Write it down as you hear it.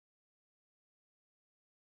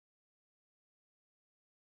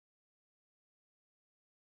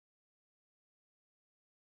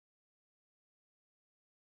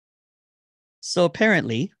So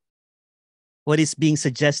apparently, what is being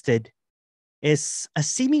suggested is a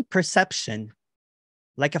seeming perception,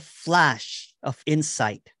 like a flash of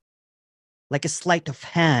insight, like a sleight of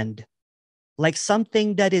hand, like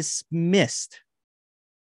something that is missed,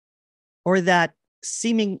 or that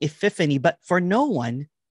seeming epiphany, but for no one,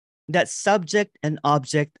 that subject and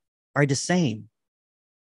object are the same.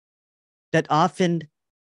 That often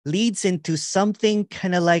leads into something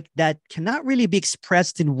kind of like that cannot really be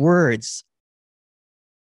expressed in words,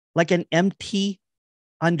 like an empty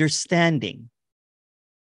understanding,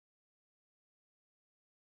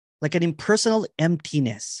 like an impersonal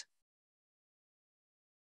emptiness,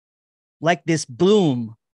 like this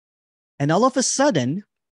bloom. And all of a sudden,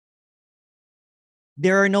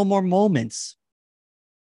 there are no more moments.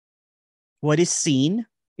 What is seen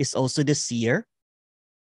is also the seer.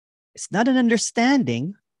 It's not an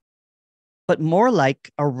understanding, but more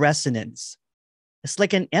like a resonance. It's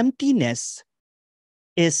like an emptiness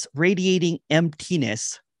is radiating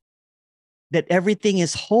emptiness, that everything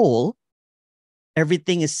is whole,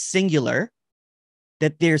 everything is singular,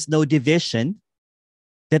 that there's no division,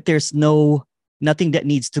 that there's nothing that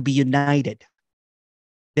needs to be united,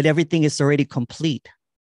 that everything is already complete.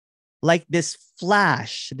 Like this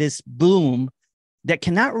flash, this boom that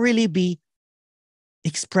cannot really be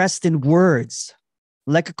expressed in words,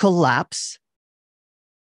 like a collapse,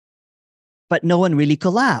 but no one really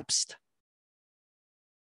collapsed.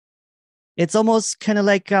 It's almost kind of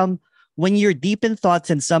like when you're deep in thoughts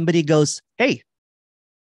and somebody goes, hey,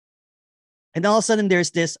 and all of a sudden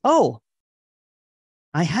there's this, oh,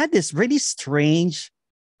 I had this really strange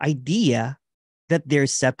idea that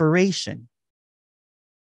there's separation.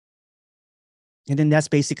 And then that's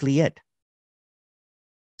basically it.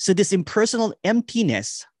 So this impersonal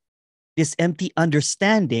emptiness, this empty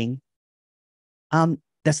understanding,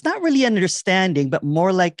 that's not really an understanding, but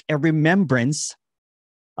more like a remembrance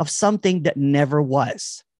of something that never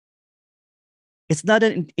was. It's not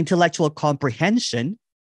an intellectual comprehension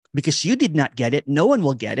because you did not get it. No one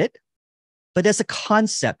will get it. But as a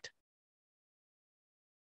concept,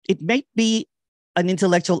 it might be an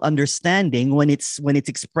intellectual understanding when it's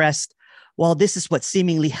expressed, well, this is what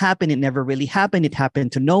seemingly happened. It never really happened. It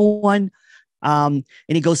happened to no one. And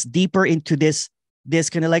it goes deeper into this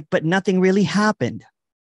kind of like, but nothing really happened.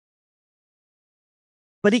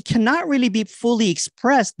 But it cannot really be fully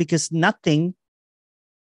expressed because nothing,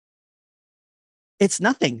 it's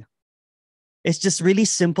nothing. It's just really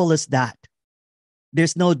simple as that.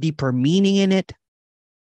 There's no deeper meaning in it.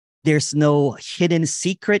 There's no hidden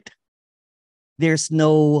secret. There's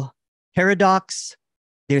no paradox.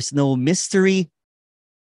 There's no mystery.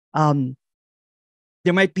 There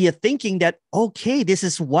might be a thinking that, okay, this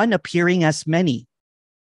is one appearing as many.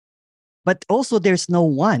 But also there's no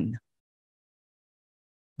one.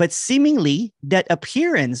 But seemingly that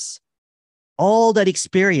appearance, all that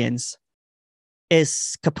experience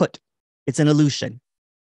is kaput. It's an illusion.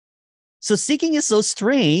 So seeking is so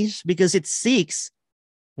strange because it seeks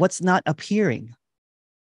what's not appearing.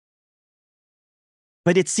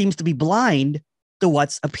 But it seems to be blind to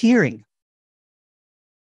what's appearing.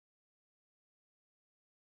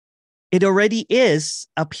 It already is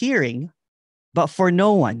appearing, but for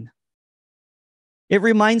no one. It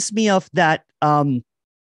reminds me of that,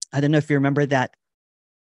 I don't know if you remember that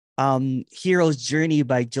Hero's Journey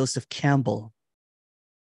by Joseph Campbell.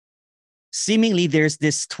 Seemingly, there's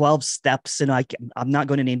this 12 steps, and I'm not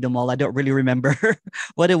going to name them all. I don't really remember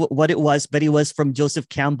what it was, but it was from Joseph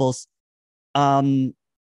Campbell's monomyth.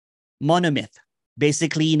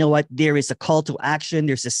 Basically, you know what? There is a call to action.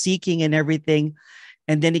 There's a seeking and everything.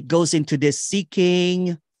 And then it goes into this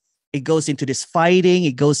seeking. It goes into this fighting.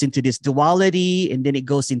 It goes into this duality. And then it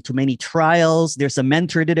goes into many trials. There's a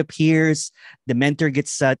mentor that appears. The mentor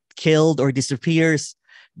gets killed or disappears.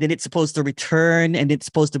 Then it's supposed to return and it's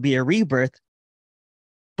supposed to be a rebirth.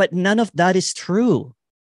 But none of that is true.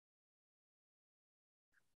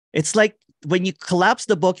 It's like when you collapse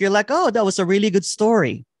the book, you're like, oh, that was a really good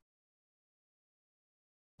story.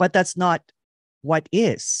 But that's not what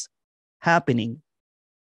is happening.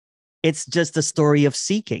 It's just a story of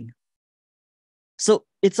seeking. So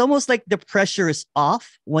it's almost like the pressure is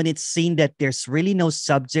off when it's seen that there's really no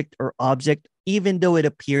subject or object, even though it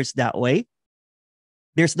appears that way.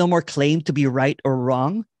 There's no more claim to be right or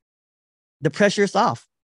wrong. The pressure is off.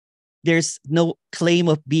 There's no claim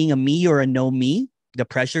of being a me or a no me. The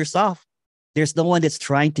pressure's off. There's no one that's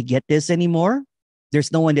trying to get this anymore.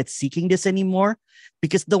 There's no one that's seeking this anymore,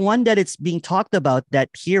 because the one that it's being talked about, that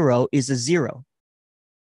hero, is a zero.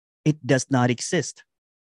 It does not exist.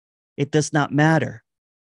 It does not matter.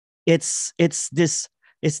 It's this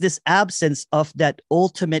absence of that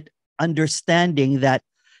ultimate understanding that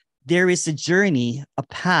there is a journey, a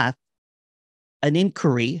path, an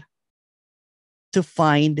inquiry to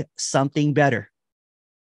find something better.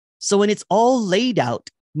 So when it's all laid out,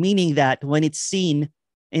 meaning that when it's seen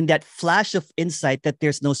in that flash of insight that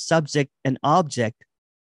there's no subject and object,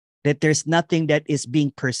 that there's nothing that is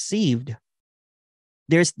being perceived,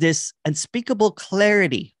 there's this unspeakable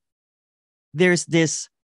clarity. There's this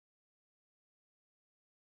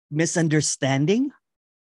misunderstanding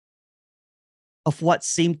of what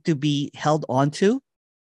seemed to be held onto.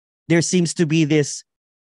 There seems to be this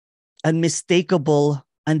unmistakable,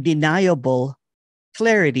 undeniable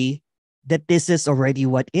clarity that this is already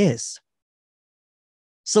what is.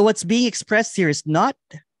 So what's being expressed here is not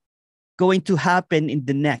going to happen in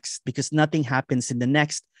the next, because nothing happens in the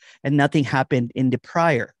next and nothing happened in the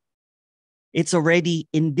prior. It's already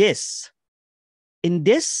in this. In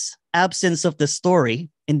this absence of the story,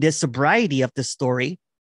 in this sobriety of the story,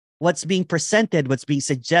 what's being presented, what's being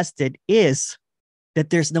suggested is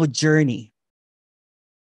that there's no journey,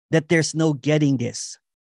 that there's no getting this,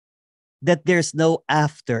 that there's no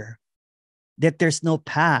after, that there's no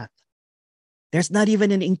path. There's not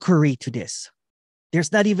even an inquiry to this.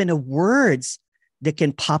 There's not even a words that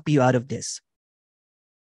can pop you out of this.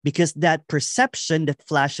 Because that perception, that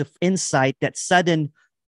flash of insight, that sudden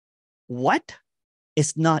what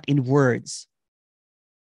is not in words.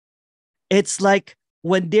 It's like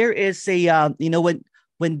when there is a,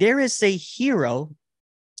 when there is a hero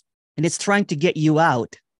and it's trying to get you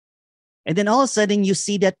out, and then all of a sudden you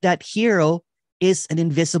see that that hero is an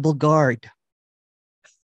invisible guard.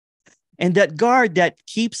 And that guard that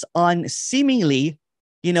keeps on seemingly,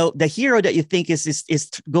 the hero that you think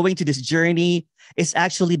is going to this journey is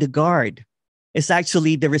actually the guard. It's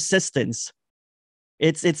actually the resistance.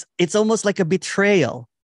 It's almost like a betrayal,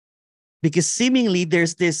 because seemingly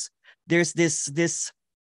there's this thought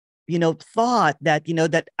that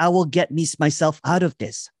that I will get myself out of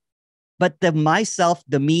this. But the myself,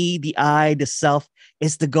 the me, the I, the self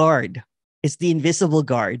is the guard. It's the invisible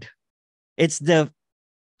guard. It's the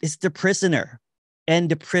prisoner, and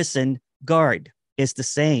the prison guard is the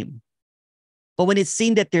same. But when it's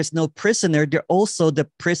seen that there's no prisoner, the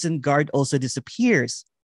prison guard also disappears.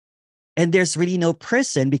 And there's really no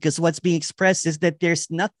prison, because what's being expressed is that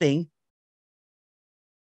there's nothing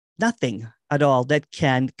at all that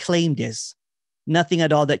can claim this, nothing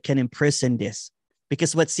at all that can imprison this.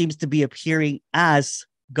 Because what seems to be appearing as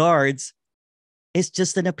guards is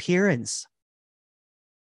just an appearance.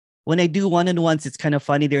 When I do one-on-ones, it's kind of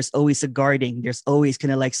funny. There's always a guarding. There's always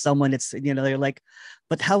kind of like someone that's, they're like,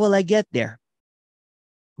 but how will I get there?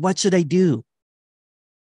 What should I do?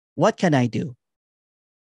 What can I do?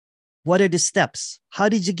 What are the steps? How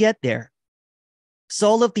did you get there? So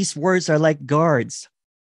all of these words are like guards.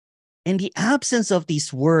 In the absence of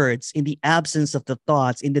these words, in the absence of the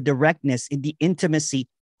thoughts, in the directness, in the intimacy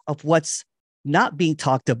of what's not being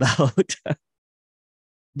talked about,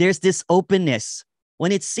 there's this openness.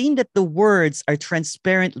 When it's seen that the words are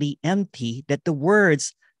transparently empty, that the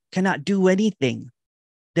words cannot do anything,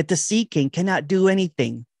 that the seeking cannot do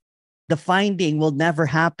anything, the finding will never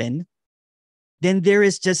happen, then there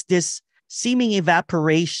is just this seeming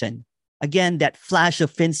evaporation. Again, that flash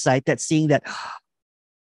of insight, that seeing that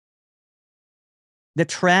the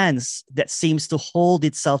trance that seems to hold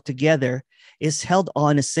itself together is held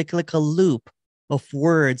on a cyclical loop of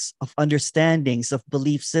words, of understandings, of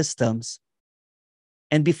belief systems.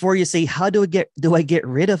 And before you say, how do I get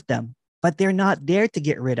rid of them? But they're not there to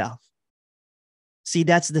get rid of. See,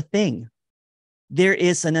 that's the thing. There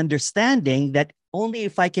is an understanding that only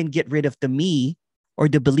if I can get rid of the me, or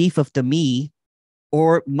the belief of the me,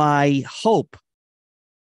 or my hope,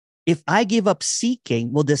 if I give up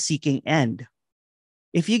seeking, will the seeking end?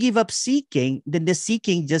 If you give up seeking, then the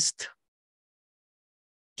seeking just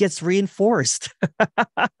gets reinforced.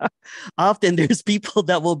 Often there's people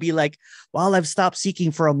that will be like, well, I've stopped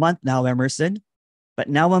seeking for a month now, Emerson, but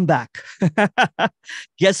now I'm back.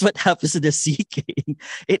 Guess what happens to the seeking?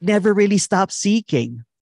 It never really stops seeking.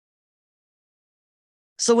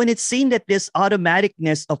 So when it's seen that this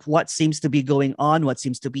automaticness of what seems to be going on, what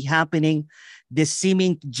seems to be happening, this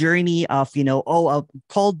seeming journey of, I'm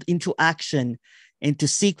called into action and to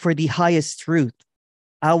seek for the highest truth.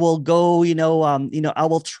 I will go, I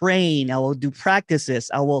will train, I will do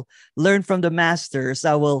practices, I will learn from the masters,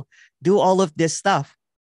 I will do all of this stuff.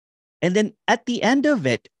 And then at the end of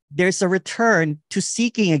it, there's a return to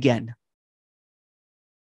seeking again.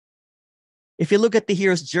 If you look at the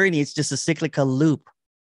hero's journey, it's just a cyclical loop.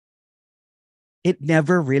 It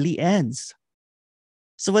never really ends.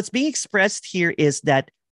 So what's being expressed here is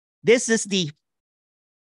that this is the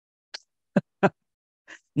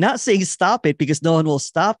Not saying stop it because no one will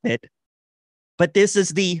stop it, but this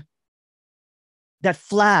is that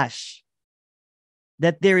flash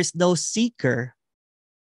that there is no seeker,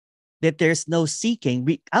 that there's no seeking.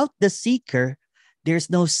 Without the seeker, there's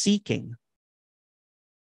no seeking.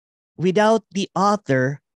 Without the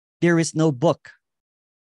author, there is no book.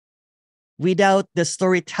 Without the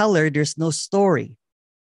storyteller, there's no story.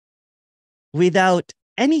 Without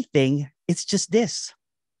anything, it's just this.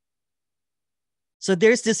 So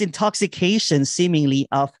there's this intoxication, seemingly,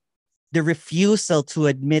 of the refusal to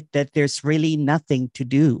admit that there's really nothing to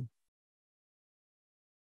do.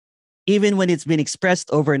 Even when it's been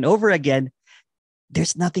expressed over and over again,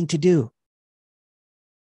 there's nothing to do.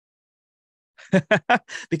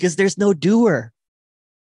 Because there's no doer.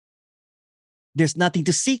 There's nothing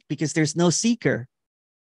to seek because there's no seeker.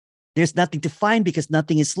 There's nothing to find because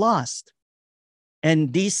nothing is lost.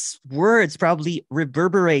 And these words probably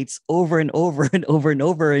reverberates over and over and over and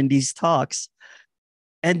over in these talks.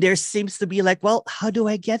 And there seems to be like, well, how do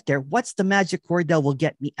I get there? What's the magic word that will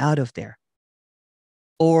get me out of there?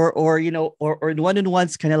 Or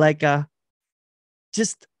one-on-ones kind of like,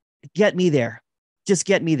 just get me there. Just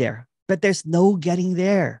get me there. But there's no getting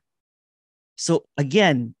there. So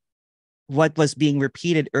again, what was being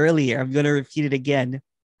repeated earlier, I'm going to repeat it again.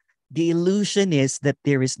 The illusion is that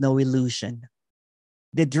there is no illusion.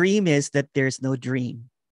 The dream is that there's no dream.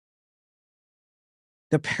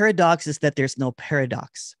 The paradox is that there's no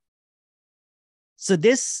paradox. So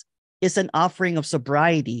this is an offering of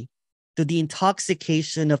sobriety to the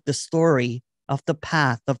intoxication of the story, of the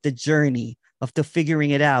path, of the journey, of the figuring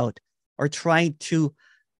it out, or trying to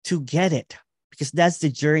get it, because that's the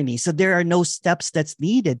journey. So there are no steps that's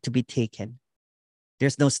needed to be taken.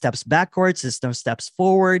 There's no steps backwards. There's no steps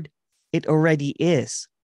forward. It already is.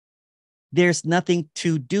 There's nothing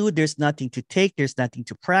to do. There's nothing to take. There's nothing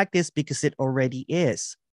to practice because it already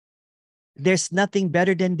is. There's nothing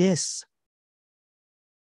better than this.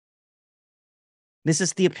 This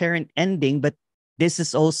is the apparent ending, but this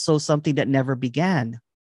is also something that never began.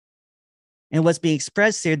 And what's being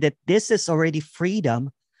expressed here, that this is already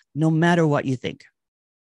freedom, no matter what you think.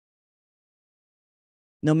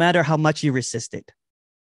 No matter how much you resist it.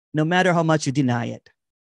 No matter how much you deny it.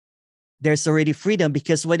 There's already freedom,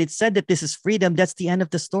 because when it's said that this is freedom, that's the end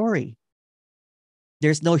of the story.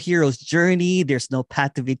 There's no hero's journey. There's no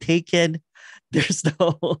path to be taken. There's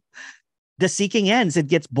no, the seeking ends. It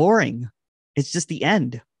gets boring. It's just the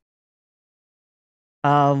end.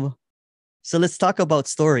 So let's talk about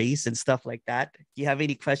stories and stuff like that. If you have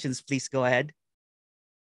any questions, please go ahead.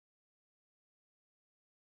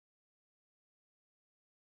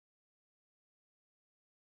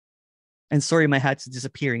 And sorry, my hat's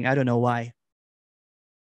disappearing. I don't know why.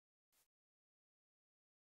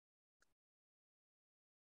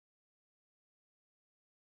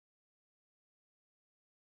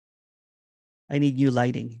 I need new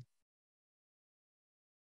lighting.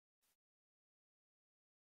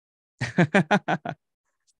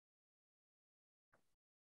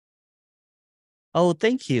 Oh,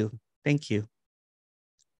 thank you. Thank you.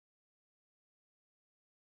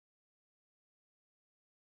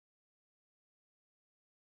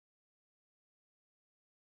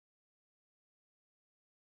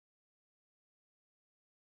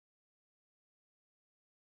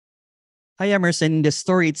 Hi, Emerson. In the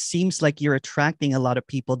story, it seems like you're attracting a lot of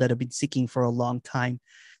people that have been seeking for a long time.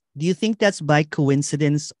 Do you think that's by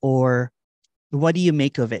coincidence, or what do you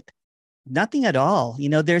make of it? Nothing at all.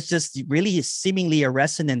 There's just really seemingly a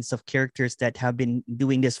resonance of characters that have been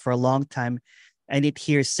doing this for a long time. And it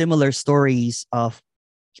hears similar stories of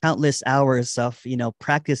countless hours of,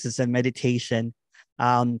 practices and meditation.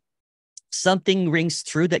 Something rings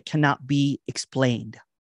true that cannot be explained,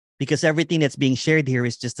 because everything that's being shared here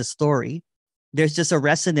is just a story. There's just a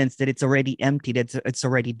resonance that it's already empty, that it's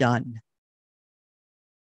already done.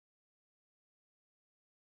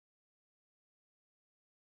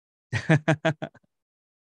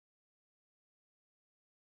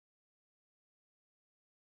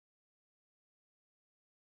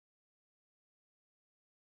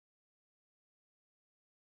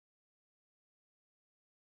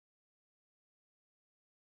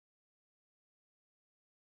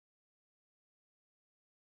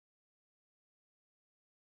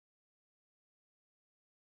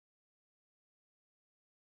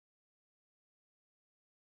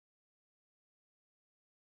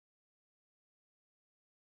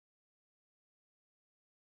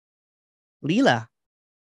 Leela,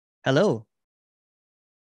 hello.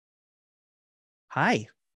 Hi.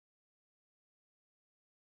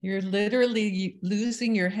 You're literally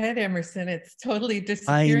losing your head, Emerson. It's totally I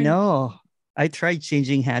disappearing. know. I tried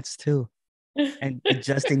changing hats too. and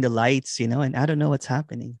adjusting the lights, and I don't know what's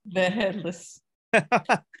happening. The headless.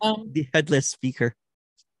 The headless speaker.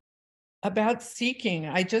 About seeking,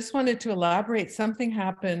 I just wanted to elaborate. Something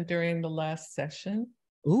happened during the last session.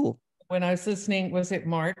 Ooh. When I was listening, was it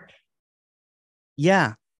Mark?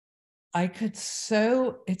 Yeah. It's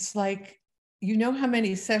like, how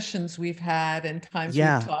many sessions we've had and times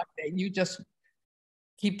Yeah. we've talked that you just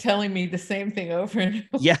keep telling me the same thing over and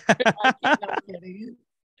over. Yeah. I keep not getting it.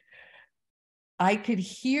 I could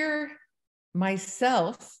hear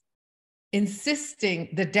myself insisting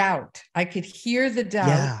the doubt. I could hear the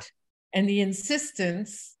doubt and the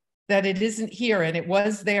insistence that it isn't here, and it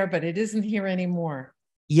was there, but it isn't here anymore.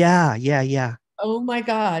 Yeah, yeah, yeah. Oh my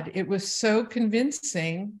God, it was so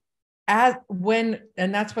convincing. And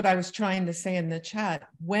that's what I was trying to say in the chat.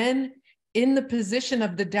 When in the position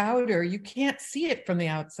of the doubter, you can't see it from the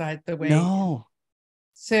outside the way. No.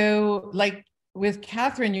 So like with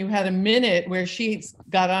Catherine, you had a minute where she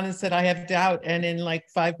got on and said, I have doubt. And in like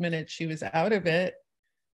 5 minutes, she was out of it.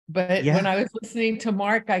 But when I was listening to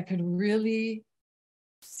Mark, I could really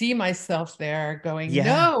see myself there going,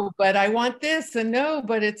 no, but I want this, and no,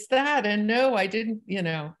 but it's that, and no, I didn't,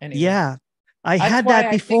 anyway. Yeah. I had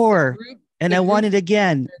that before and I want it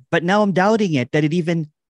again, but now I'm doubting it, that it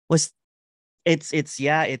even was,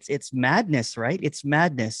 it's madness, right? It's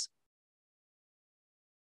madness.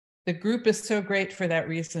 The group is so great for that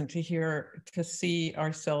reason, to see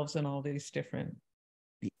ourselves in all these different.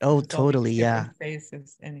 Oh, totally. Yeah.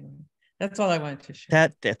 Phases. Anyway, that's all I wanted to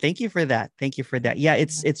share. Thank you for that. Thank you for that. Yeah.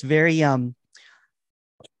 It's very, and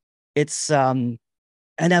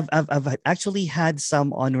I've actually had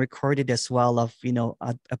some on recorded as well of,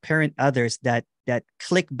 apparent others that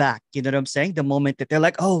click back, you know what I'm saying? The moment that they're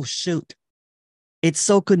like, oh shoot. It's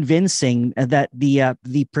so convincing that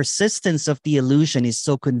the persistence of the illusion is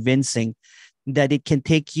so convincing that it can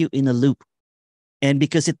take you in a loop. And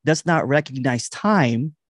because it does not recognize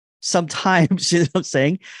time, sometimes, you know what I'm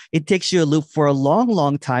saying, it takes you a loop for a long,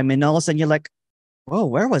 long time. And all of a sudden you're like, whoa,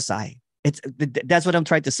 where was I? That's what I'm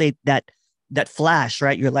trying to say, that flash,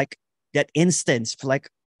 right? You're like, that instance, like,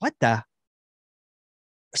 what the?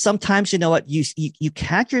 Sometimes, you know what, you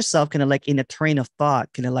catch yourself kind of like in a train of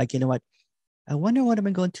thought, kind of like, you know what, I wonder what am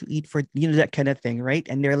I going to eat for, that kind of thing, right?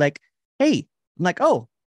 And they're like, hey, I'm like, oh,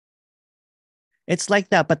 it's like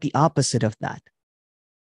that, but the opposite of that.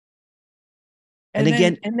 And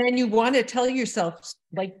again, and then you want to tell yourself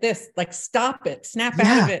like this, like, stop it, snap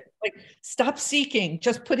out of it, like, stop seeking,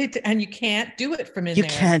 just put it and you can't do it from in there. You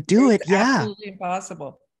can't do it. Yeah. Absolutely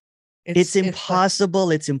impossible. It's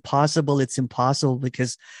impossible. It's impossible. It's impossible,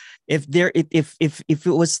 because if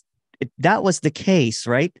that was the case,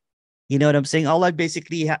 right? You know what I'm saying? All I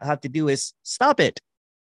basically have to do is stop it.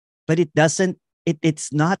 But it doesn't,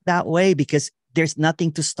 it's not that way, because there's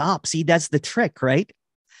nothing to stop. See, that's the trick, right?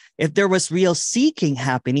 If there was real seeking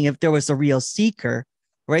happening, if there was a real seeker,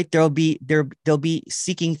 right, there'll be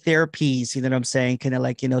seeking therapies, you know what I'm saying? Kind of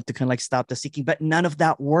like, to kind of like stop the seeking, but none of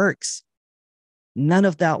that works. None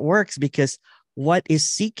of that works, because what is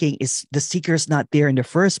seeking is the seeker is not there in the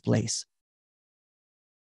first place.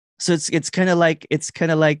 So it's kind of like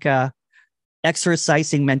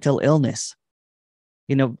exercising mental illness,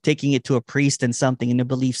 taking it to a priest and something in a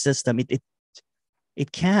belief system.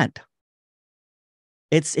 It can't.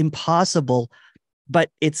 It's impossible, but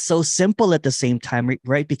it's so simple at the same time,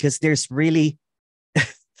 right? Because there's really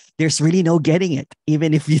no getting it,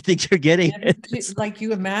 even if you think you're getting it. Like,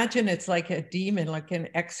 you imagine it's like a demon, like an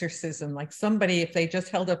exorcism, like somebody, if they just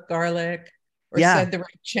held up garlic or said the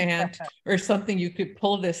right chant or something, you could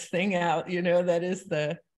pull this thing out, that is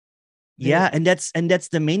the. Yeah. And that's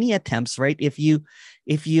the many attempts, right? If you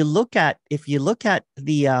look at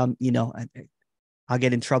the, I'll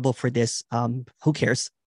get in trouble for this. Who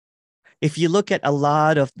cares? If you look at a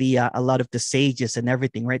lot of the sages and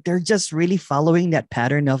everything, right? They're just really following that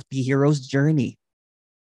pattern of the hero's journey.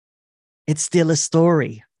 It's still a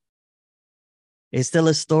story. It's still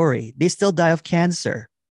a story. They still die of cancer.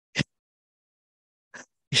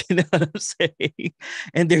 You know what I'm saying?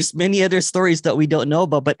 And there's many other stories that we don't know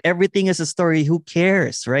about, but everything is a story. Who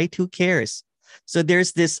cares, right? Who cares? So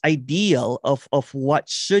there's this ideal of what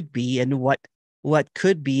should be and what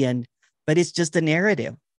could be, but it's just a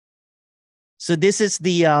narrative. So this is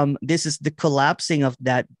the collapsing of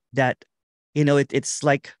that it's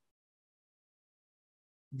like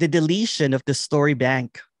the deletion of the story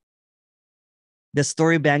bank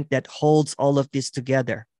that holds all of this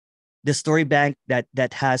together. The story bank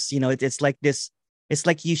that has, it's like this, it's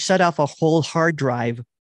like you shut off a whole hard drive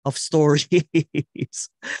of stories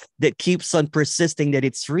that keeps on persisting that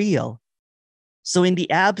it's real. So in the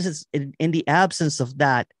absence of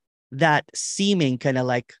that, that seeming kind of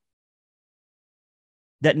like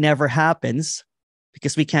that never happens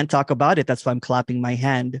because we can't talk about it. That's why I'm clapping my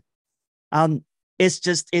hand. It's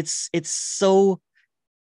just, it's so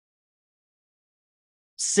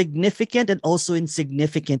significant and also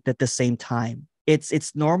insignificant at the same time.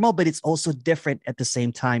 It's normal, but it's also different at the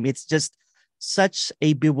same time. It's just such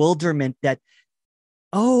a bewilderment that,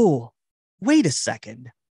 oh, wait a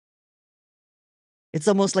second. It's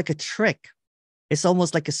almost like a trick. It's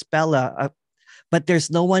almost like a spell, but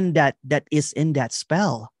there's no one that is in that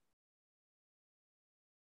spell.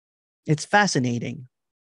 It's fascinating.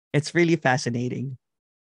 It's really fascinating.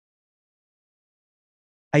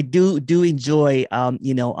 I do enjoy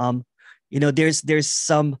there's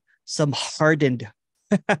some hardened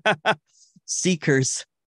seekers,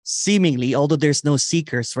 seemingly, although there's no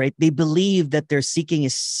seekers, right? They believe that their seeking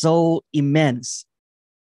is so immense.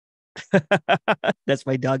 That's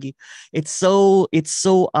my doggy. It's so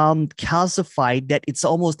calcified that it's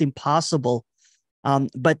almost impossible.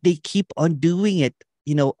 But they keep on doing it,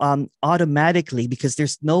 automatically, because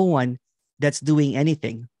there's no one that's doing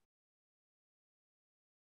anything.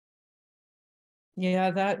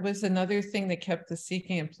 Yeah, that was another thing that kept the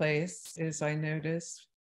seeking in place, is I noticed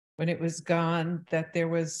when it was gone that there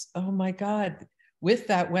was, oh my God, with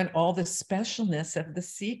that went all the specialness of the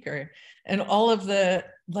seeker and all of the,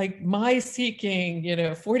 like, my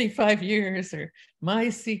seeking, 45 years, or my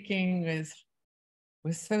seeking was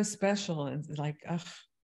so special, and like,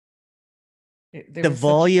 The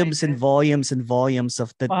volumes and volumes and volumes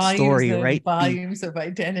of the story, right? Volumes of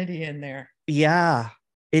identity in there. Yeah.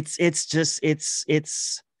 It's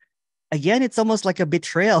again, it's almost like a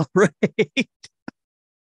betrayal, right?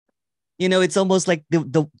 It's almost like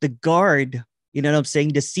the guard, you know what I'm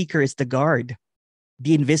saying? The seeker is the guard,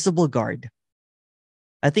 the invisible guard.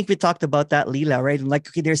 I think we talked about that, Leela, right? And like,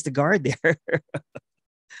 okay, there's the guard there.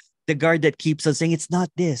 The guard that keeps on saying, it's not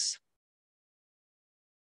this.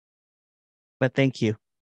 But thank you.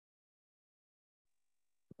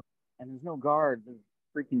 And there's no guard. There's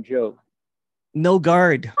a freaking joke. No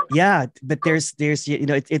guard. Yeah, but there's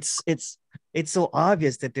it's so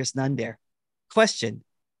obvious that there's none there. Question,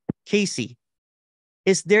 Casey,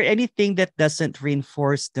 is there anything that doesn't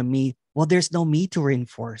reinforce the me? Well, there's no me to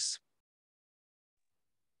reinforce.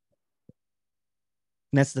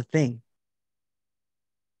 And that's the thing.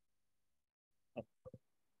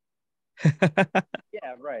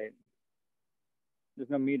 Yeah, right. There's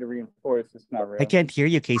no me to reinforce. It's not real. I can't hear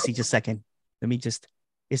you, Casey. Just a second. Let me just.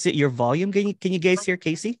 Is it your volume? Can you guys hear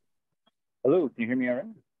Casey? Hello, can you hear me all right?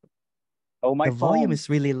 Oh, my volume is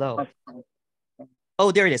really low.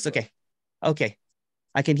 Oh, there it is. Okay. Okay.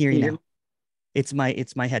 I can hear you now. It's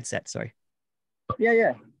my headset. Sorry.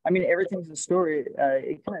 Yeah. I mean, everything's a story.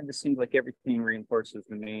 It kind of just seems like everything reinforces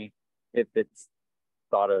to me if it's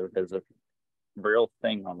thought of as a real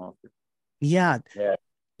thing almost. Yeah.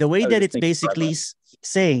 The way that it's basically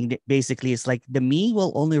saying, basically, is like the me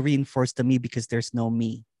will only reinforce the me because there's no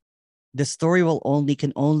me. The story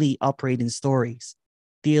can only operate in stories.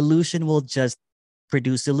 The illusion will just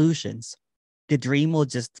produce illusions. The dream will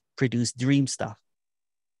just produce dream stuff.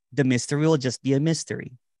 The mystery will just be a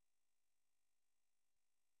mystery.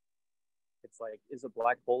 It's like, is a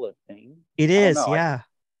black hole a thing? It is, yeah.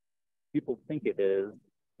 People think it is.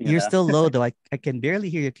 You're still low, though. I can barely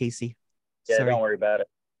hear you, Casey. Yeah, sorry. Don't worry about it.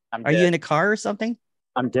 Are you in a car or something?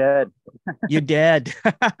 I'm dead. You're dead.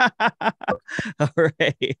 All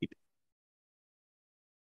right.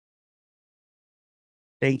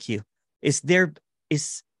 Thank you. Is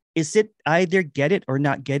it either get it or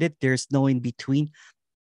not get it? There's no in between.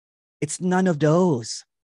 It's none of those.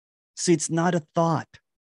 So it's not a thought.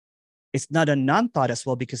 It's not a non-thought as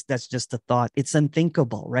well, because that's just a thought. It's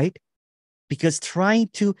unthinkable, right? Because trying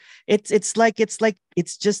to, it's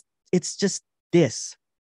just this,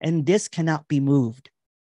 and this cannot be moved.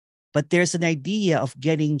 But there's an idea of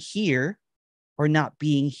getting here or not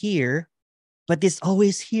being here, but it's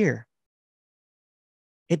always here.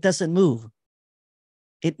 It doesn't move.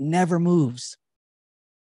 It never moves.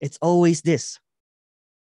 It's always this.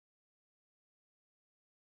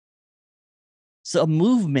 So a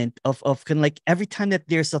movement of kind of like every time that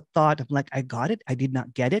there's a thought of like, I got it, I did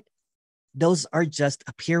not get it. Those are just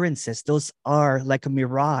appearances. Those are like a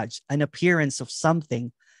mirage, an appearance of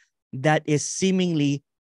something that is seemingly,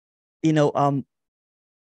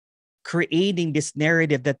 creating this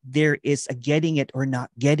narrative that there is a getting it or not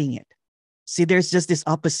getting it. See, there's just this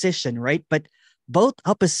opposition, right? But both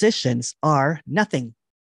oppositions are nothing.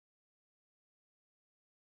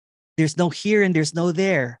 There's no here and there's no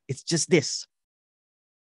there. It's just this.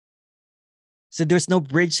 So there's no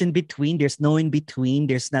bridge in between. There's no in between.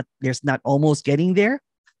 There's not almost getting there.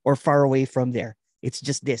 or far away from there. It's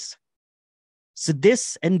just this. So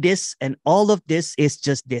this and all of this is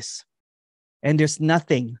just this. And there's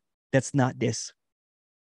nothing that's not this.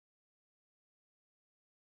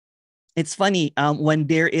 It's funny when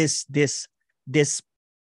there is this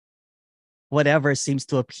whatever seems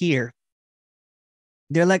to appear.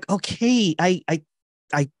 They're like, okay, I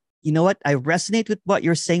you know what? I resonate with what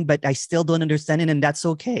you're saying, but I still don't understand it, and that's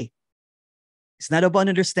okay. It's not about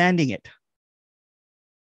understanding it.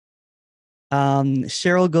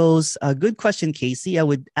 Cheryl goes, good question, Casey. I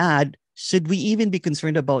would add, should we even be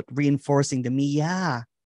concerned about reinforcing the me? Yeah.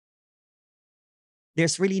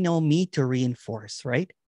 There's really no me to reinforce,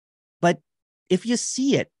 right? But if you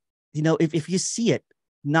see it, if you see it,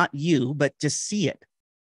 not you, but just see it,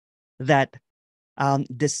 that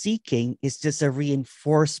the seeking is just a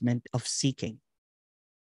reinforcement of seeking.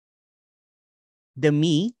 The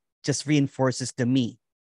me just reinforces the me.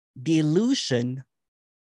 The illusion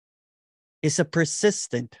is a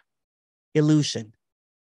persistent illusion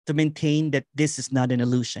to maintain that this is not an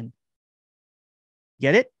illusion.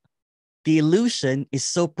 Get it? The illusion is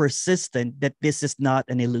so persistent that this is not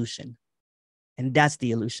an illusion. And that's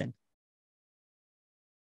the illusion.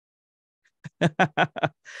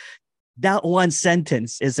 That one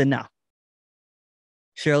sentence is enough.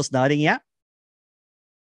 Cheryl's nodding, yeah.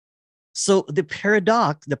 So the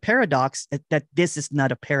paradox is that this is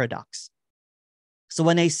not a paradox. So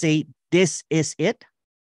when I say this is it,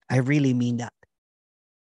 I really mean that.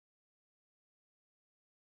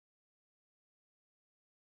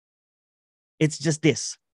 It's just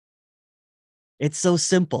this. It's so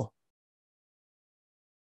simple.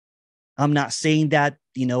 I'm not saying that,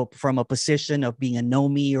 from a position of being a no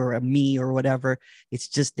me or a me or whatever. It's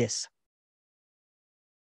just this.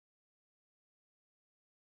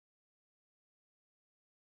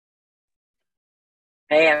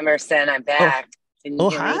 Hey, Emerson, I'm back. Can you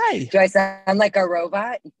hear hi. me? Do I sound like a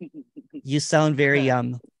robot? You sound very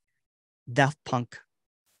Daft Punk.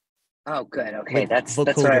 Oh, good. Okay, that's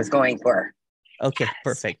vocoder. what I was going for. Okay, yes.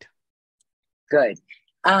 Perfect. Good.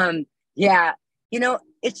 Yeah,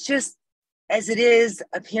 it's just as it is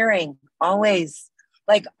appearing always,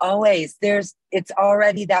 like always. It's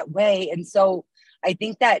already that way, and so I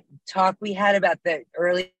think that talk we had about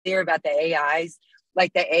earlier about the AIs,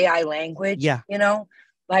 like the AI language. Yeah.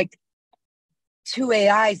 Like two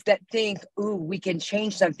AIs that think, ooh, we can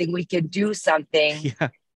change something, we can do something. Yeah.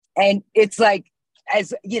 And it's like,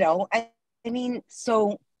 as I mean,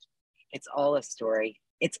 so it's all a story.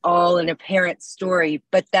 It's all an apparent story,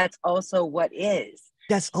 but that's also what is.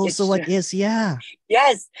 That's also what is, yeah.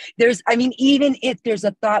 Yes. Even if there's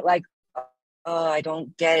a thought like, oh, I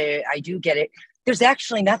don't get it, I do get it. There's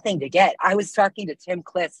actually nothing to get. I was talking to Tim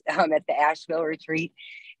Kliss at the Asheville retreat,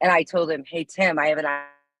 and I told him, hey, Tim, I have an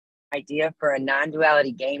idea for a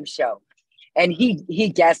non-duality game show. And he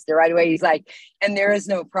guessed it right away. He's like, and there is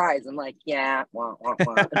no prize. I'm like, yeah, wah, wah,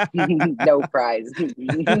 wah. No prize.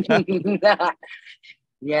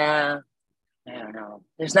 Yeah, I don't know.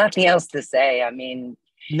 There's nothing else to say. I mean,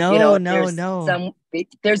 no.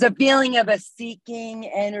 There's a feeling of a seeking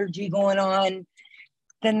energy going on.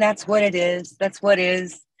 Then that's what it is. That's what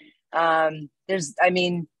is. It'll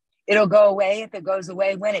go away if it goes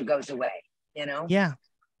away, when it goes away, Yeah.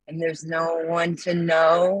 And there's no one to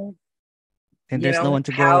know. And there's no one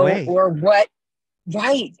to go away. Or what.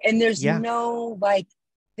 Right. And there's yeah. no way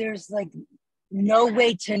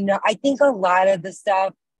to know. I think a lot of the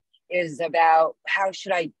stuff is about how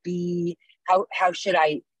should I be? How should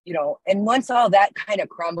I, and once all that kind of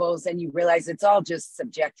crumbles and you realize it's all just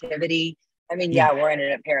subjectivity. I mean, yeah, we're in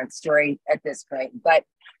an apparent story at this point, but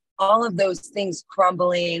all of those things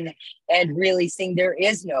crumbling and really seeing there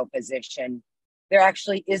is no position. There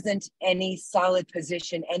actually isn't any solid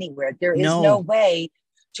position anywhere. There is no way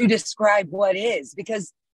to describe what is,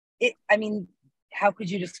 because how could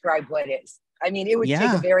you describe what is? I mean, it would take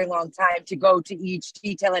a very long time to go to each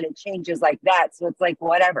detail, and it changes like that. So it's like,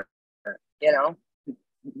 whatever,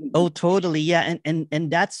 Oh, totally. Yeah.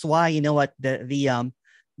 And that's why,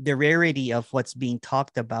 the rarity of what's being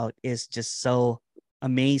talked about is just so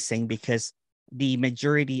amazing, because the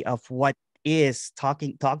majority of what is talked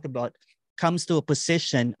about comes to a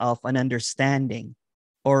position of an understanding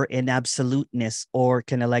or an absoluteness, or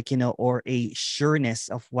kind of like, or a sureness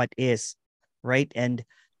of what is, right? And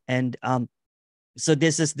so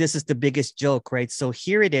this is the biggest joke, right? So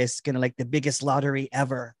here it is, kind of like the biggest lottery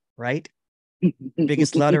ever, right?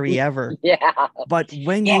 Biggest lottery ever. Yeah. But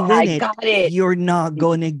when you win it, you're not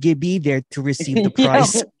going to be there to receive the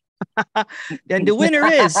prize. Then the winner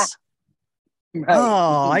is,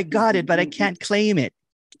 I got it, but I can't claim it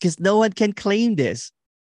because no one can claim this.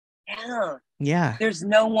 Yeah. Yeah. There's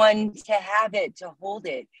no one to have it, to hold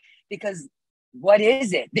it, because what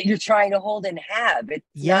is it that you're trying to hold and have? It's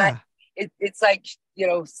not, it's like, you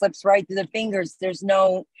know, slips right through the fingers. There's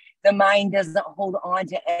no, the mind doesn't hold on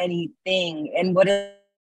to anything. And what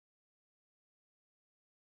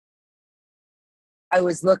I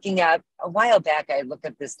was looking at a while back, I looked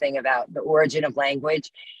at this thing about the origin of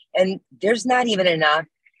language, and there's not even enough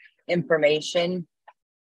information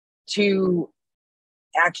to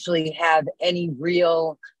actually have any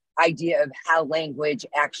real idea of how language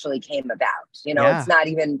actually came about. You know, it's not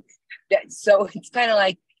even, so it's kind of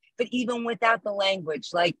like, but even without the language,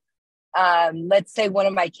 like, let's say one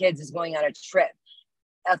of my kids is going on a trip,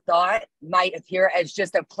 a thought might appear as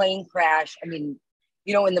just a plane crash. I mean,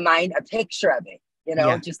 you know, in the mind, a picture of it, you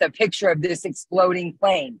know, just a picture of this exploding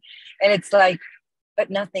plane. And it's like, but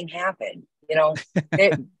nothing happened, you know,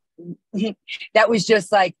 that was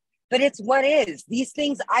just like, but it's what is. These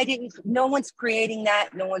things, no one's creating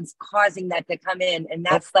that. No one's causing that to come in. And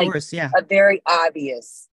that's like a very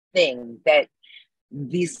obvious thing, that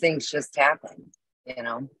these things just happen, you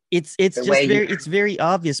know? It's just very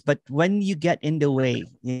obvious. But when you get in the way,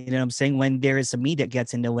 you know what I'm saying? When there is a me that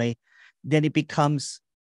gets in the way, then it becomes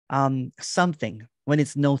something, when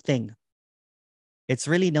it's no thing. It's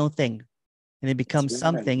really no thing. And it becomes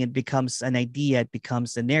something. It becomes an idea. It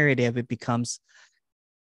becomes a narrative. It becomes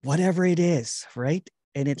whatever it is, right?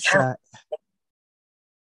 And it's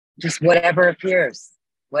just whatever appears,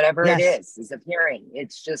 whatever it is appearing.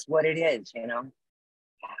 It's just what it is, you know.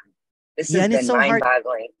 This has been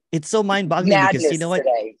mind-boggling. It's so mind-boggling because you know what?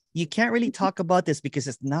 Today. You can't really talk about this because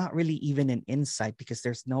it's not really even an insight, because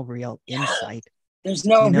there's no real insight. There's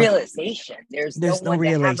no realization. There's no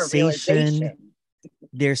realization.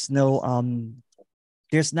 There's no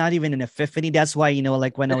there's not even an epiphany. That's why, you know,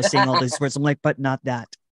 like when I was saying all these words, I'm like, but not that.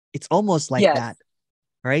 It's almost like that,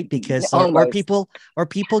 right? Because or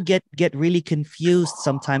people get really confused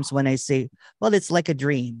sometimes when I say, well, it's like a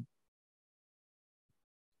dream.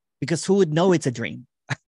 Because who would know it's a dream?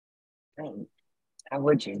 How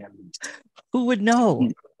would you know? Who would know?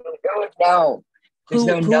 Who would know? Who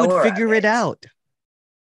would figure it out?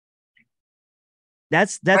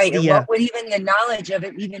 That's right. the And what would even the knowledge of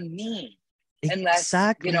it even mean?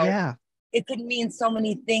 Exactly. Unless, you know, it could mean so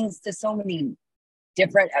many things to so many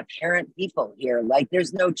different apparent people here. Like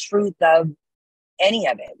there's no truth of any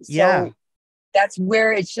of it. So that's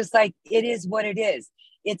where it's just like, it is what it is.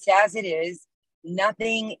 It's as it is.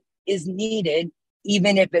 Nothing is needed,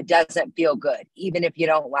 even if it doesn't feel good, even if you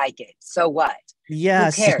don't like it. So what?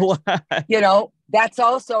 Yes. Who cares? You know, that's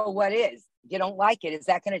also what is. You don't like it. Is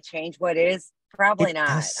that going to change what is? Probably not.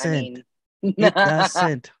 Doesn't. I mean, it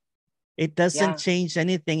doesn't. It doesn't change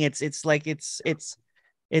anything. It's like it's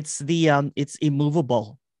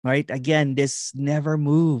immovable, right? Again, this never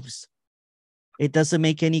moves. It doesn't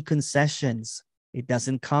make any concessions. It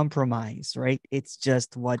doesn't compromise, right? It's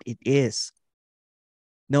just what it is.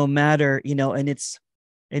 No matter, you know, and it's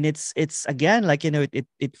again, like, you know,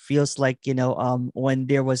 it feels like, you know, when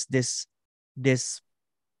there was this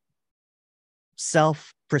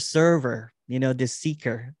self-preserver, you know, this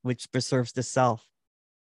seeker, which preserves the self.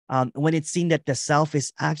 When it's seen that the self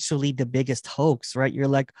is actually the biggest hoax, right? You're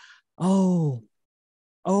like, oh,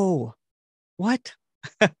 what?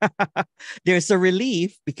 There's a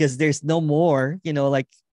relief because there's no more, you know, like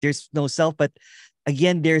there's no self. But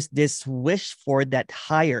again, there's this wish for that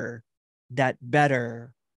higher, that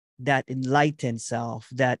better, that enlightened self,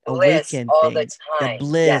 that bliss awakened all thing, the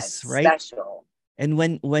bliss, right? Special. And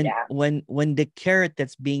when the carrot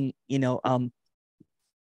that's being, you know,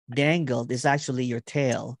 dangled is actually your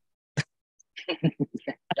tail.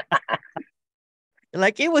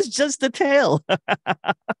 Like it was just the tail.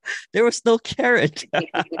 There was no carrot.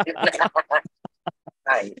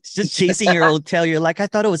 Right. It's just chasing your old tail. You're like, I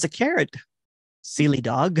thought it was a carrot. Silly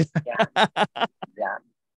dog. Yeah.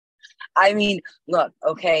 I mean, look,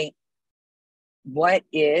 okay. What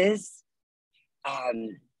is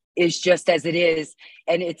just as it is.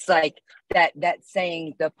 And it's like that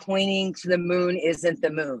saying, the pointing to the moon isn't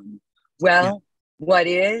the moon. Well, what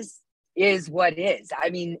is what is. I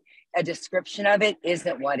mean, a description of it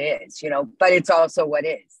isn't what is, you know, but it's also what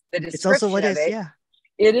is. The description it's also what of is, it,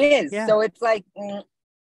 it is. Yeah. So it's like,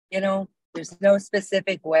 you know, there's no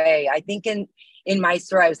specific way. I think in my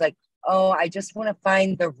story, I was like, oh, I just want to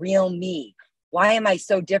find the real me. Why am I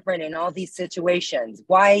so different in all these situations?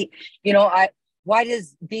 Why, you know, why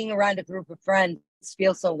does being around a group of friends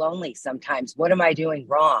feel so lonely sometimes? What am I doing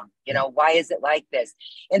wrong? You know, why is it like this?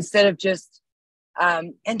 Instead of just,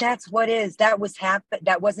 and that's what is, that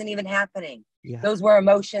wasn't even happening. Those were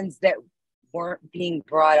emotions that weren't being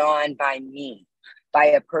brought on by me. by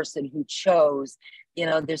a person who chose,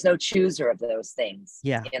 there's no chooser of those things.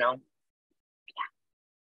 Yeah.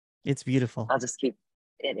 It's beautiful. I'll just keep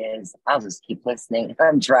listening.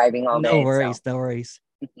 I'm driving all day. No worries.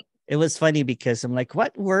 It was funny because I'm like,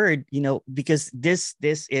 what word, because this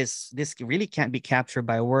really can't be captured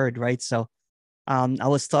by a word, right? So I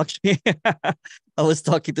was talking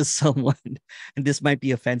to someone, and this might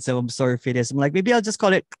be offensive. I'm sorry if it is. I'm like, maybe I'll just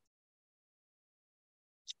call it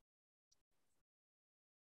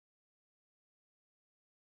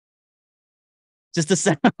just the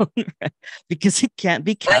sound, right? Because it can't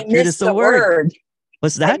be captured as a word.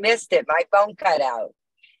 What's that? I missed it. My phone cut out.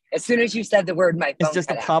 As soon as you said the word, my phone It's just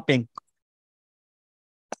cut a out. popping.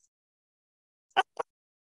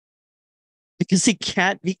 Because it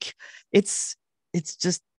can't be, it's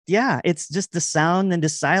just, it's just the sound and the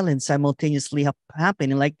silence simultaneously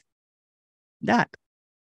happening like that.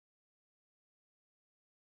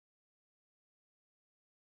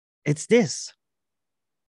 It's this.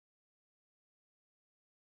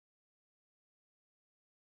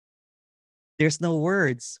 There's no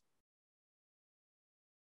words.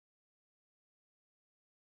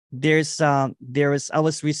 I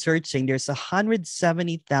was researching, there's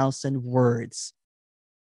 170,000 words.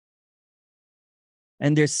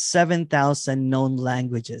 And there's 7,000 known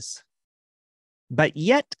languages. But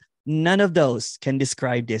yet, none of those can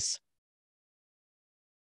describe this.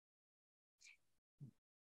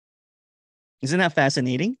 Isn't that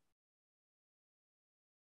fascinating?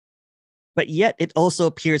 But yet, it also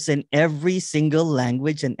appears in every single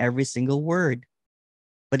language and every single word.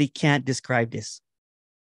 But it can't describe this.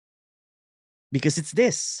 Because it's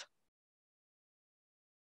this.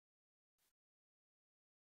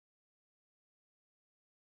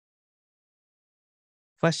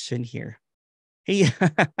 Question here. Hey,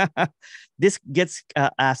 this gets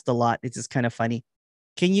asked a lot. It's just kind of funny.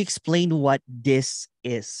 Can you explain what this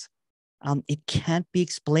is? It can't be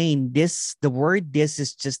explained. The word this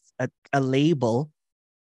is just a label,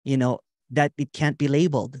 that it can't be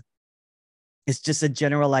labeled. It's just a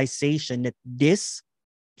generalization that this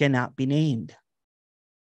cannot be named.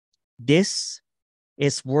 This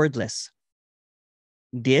is wordless.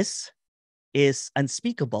 This is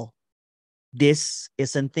unspeakable. This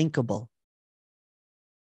is unthinkable.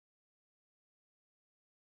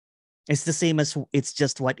 It's the same as it's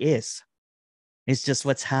just what is. It's just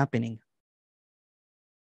what's happening.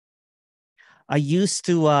 I used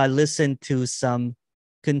to listen to some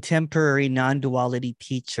contemporary non-duality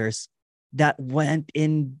teachers that went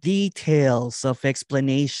in details of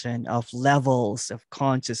explanation of levels of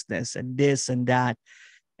consciousness and this and that.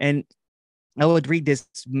 And I would read this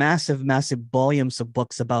massive volumes of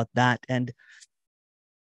books about that. And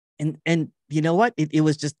you know what? It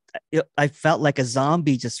was just, I felt like a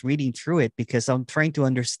zombie just reading through it because I'm trying to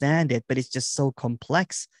understand it, but it's just so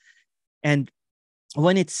complex. And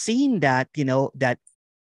when it's seen that, that,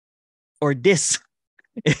 or this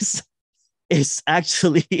is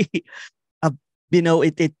actually,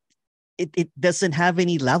 it doesn't have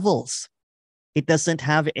any levels. It doesn't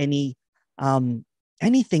have any,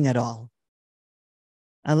 anything at all.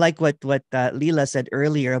 I like what Leela said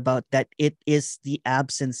earlier about that it is the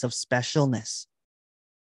absence of specialness.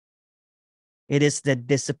 It is the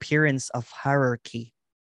disappearance of hierarchy.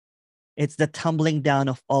 It's the tumbling down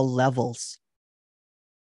of all levels.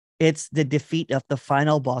 It's the defeat of the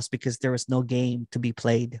final boss because there was no game to be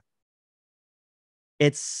played.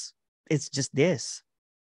 It's just this.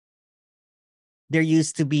 There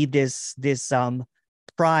used to be this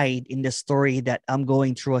pride in the story that I'm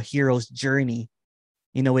going through a hero's journey.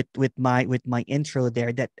 With my intro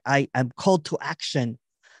there, that I am called to action.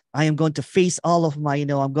 I am going to face all of my,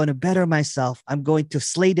 I'm going to better myself. I'm going to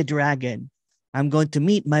slay the dragon. I'm going to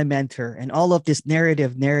meet my mentor, and all of this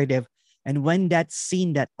narrative. And when that's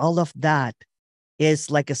seen, that all of that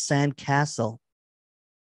is like a sand castle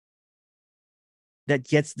that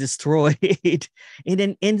gets destroyed in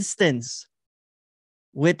an instance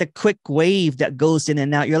with a quick wave that goes in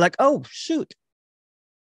and out. You're like, oh, shoot.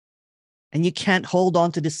 And you can't hold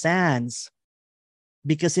on to the sands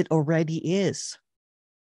because it already is.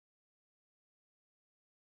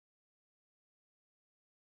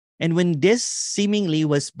 And when this seemingly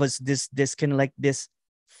was this kind of like this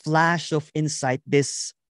flash of insight,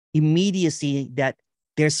 this immediacy that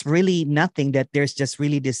there's really nothing, that there's just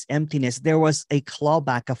really this emptiness, there was a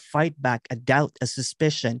clawback, a fight back, a doubt, a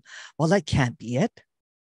suspicion. Well, that can't be it.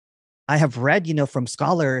 I have read, from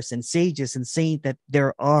scholars and sages and saying that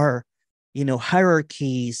there are,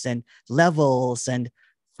 hierarchies and levels and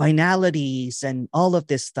finalities and all of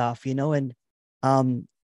this stuff, and I'm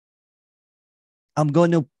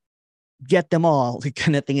going to get them all, the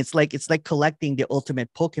kind of thing. It's like collecting the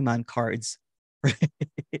ultimate Pokemon cards, right?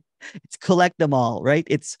 It's collect them all, right?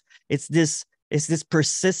 It's this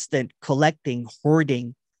persistent collecting,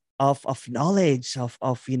 hoarding of knowledge, of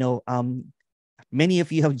many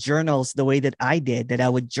of you have journals the way that I did, that I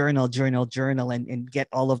would journal, and get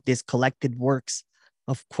all of these collected works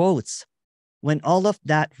of quotes. When all of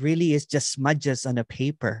that really is just smudges on a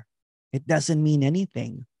paper, it doesn't mean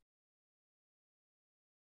anything.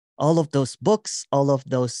 All of those books, all of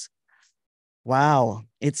those, wow,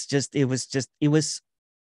 it's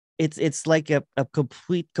like a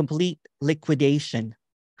complete liquidation.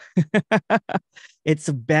 It's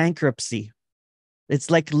a bankruptcy.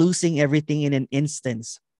 It's like losing everything in an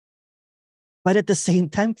instance. But at the same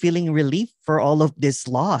time, feeling relief for all of this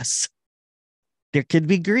loss. There could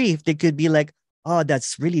be grief. There could be like, oh,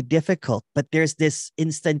 that's really difficult. But there's this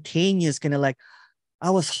instantaneous kind of like,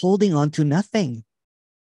 I was holding on to nothing.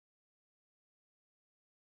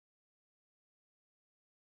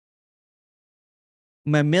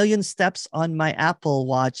 My million steps on my Apple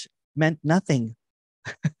Watch meant nothing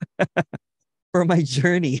for my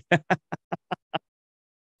journey. I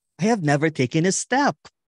have never taken a step.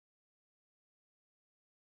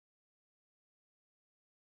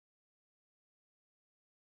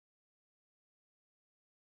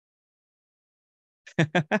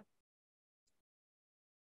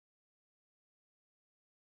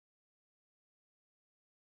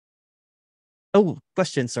 Oh,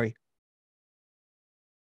 question, sorry.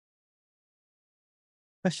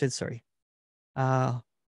 Question, sorry.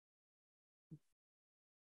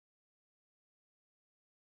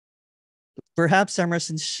 Perhaps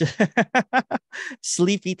Emerson should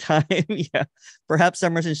sleepy time. Yeah. Perhaps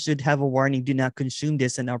Emerson should have a warning: do not consume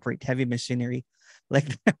this and operate heavy machinery. Like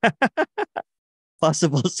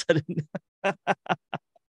possible sudden.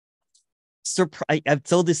 I've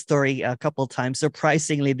told this story a couple times.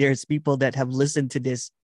 Surprisingly, there's people that have listened to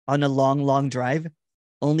this on a long drive,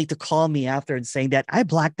 only to call me after and saying that I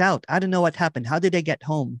blacked out. I don't know what happened. How did I get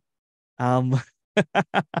home?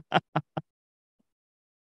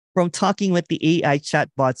 From talking with the AI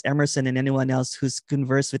chatbots, Emerson and anyone else who's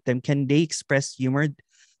conversed with them, can they express humor?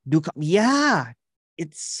 Yeah,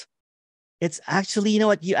 it's actually, you know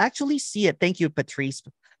what? You actually see it. Thank you, Patrice.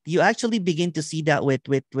 You actually begin to see that with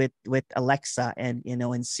Alexa and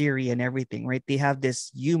and Siri and everything, right? They have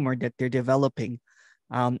this humor that they're developing,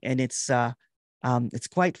 and it's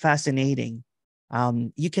quite fascinating.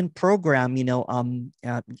 You can program, you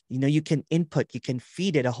can input, you can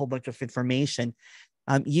feed it a whole bunch of information.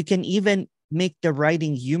 You can even make the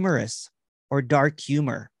writing humorous or dark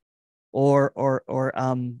humor, or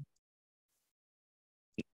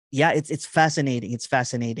yeah, it's fascinating. It's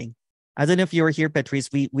fascinating. I don't know if you were here, Patrice.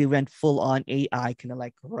 We went full on AI, kind of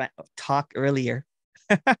like talk earlier.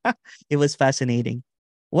 It was fascinating.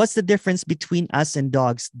 What's the difference between us and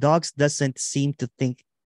dogs? Dogs doesn't seem to think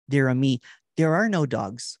they're a me. There are no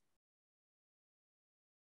dogs.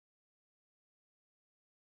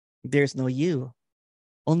 There's no you.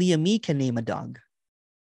 Only a me can name a dog.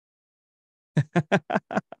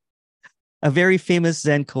 A very famous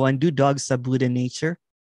Zen koan: do dogs have Buddha nature?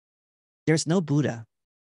 There's no Buddha.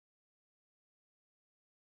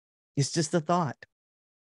 It's just a thought.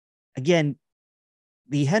 Again,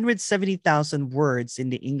 the 170,000 words in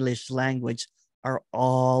the English language are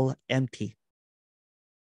all empty.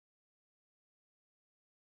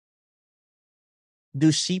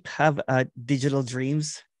 Do sheep have digital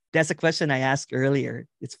dreams? That's a question I asked earlier.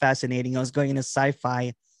 It's fascinating. I was going in a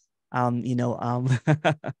sci-fi,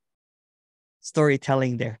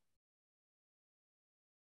 storytelling there.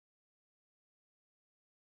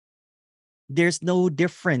 There's no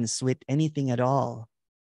difference with anything at all.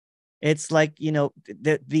 It's like,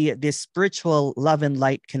 the spiritual love and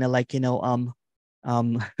light kind of like, love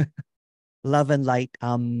and light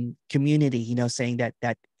community, saying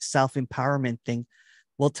that self-empowerment thing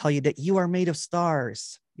will tell you that you are made of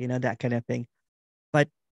stars, that kind of thing. But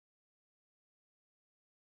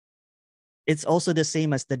it's also the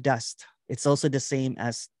same as the dust. It's also the same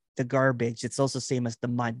as the garbage. It's also the same as the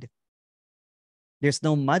mud. There's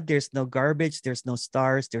no mud, there's no garbage, there's no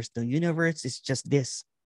stars, there's no universe. It's just this.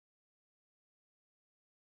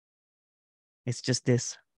 It's just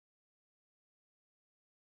this.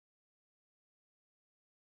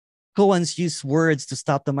 Koans use words to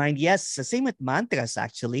stop the mind. Yes, the same with mantras,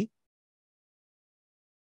 actually.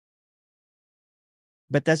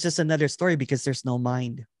 But that's just another story because there's no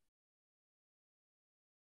mind.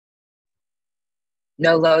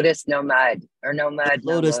 No lotus, no mud. Or no mud,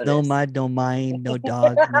 no lotus, no mud, no mind, no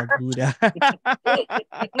dog, no Buddha.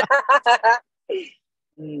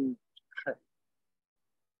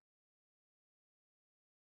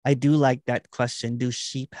 I do like that question. Do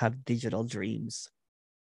sheep have digital dreams?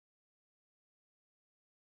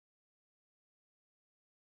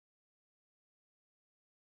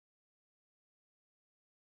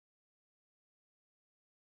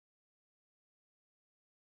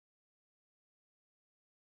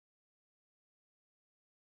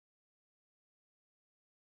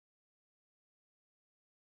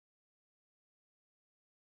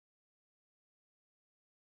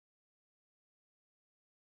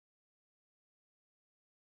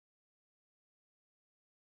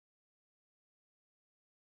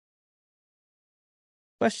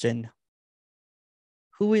 Question.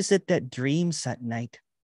 Who is it that dreams at night?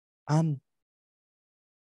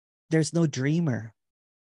 There's no dreamer.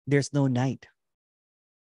 There's no night.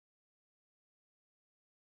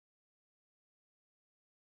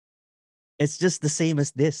 It's just the same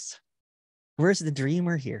as this. Where's the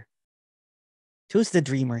dreamer here? Who's the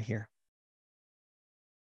dreamer here?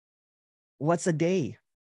 What's a day?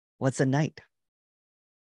 What's a night?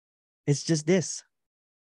 It's just this.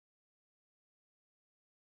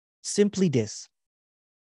 Simply this.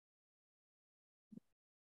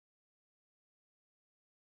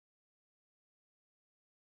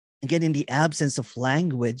 Again, in the absence of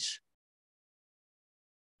language,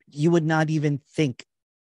 you would not even think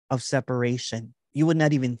of separation. You would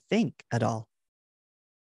not even think at all.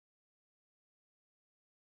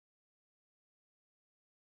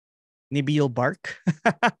 Maybe you'll bark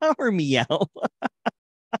or meow.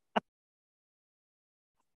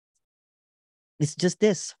 It's just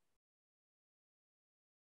this.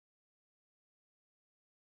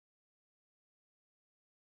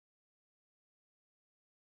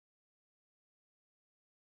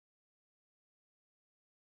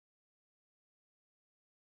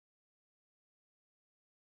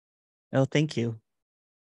 Oh, thank you.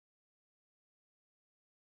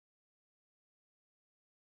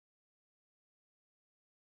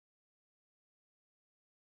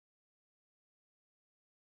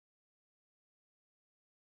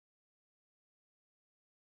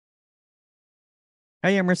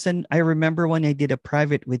 Hi, Emerson. I remember when I did a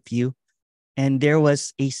private with you, and there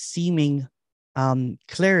was a seeming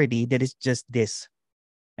clarity that is just this.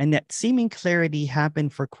 And that seeming clarity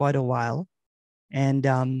happened for quite a while. And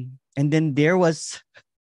then there was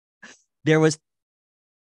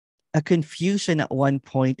a confusion at one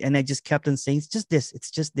point, and I just kept on saying, it's just this, it's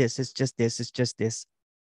just this, it's just this, it's just this.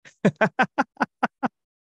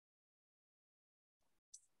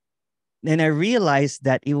 And I realized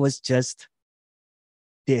that it was just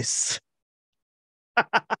this.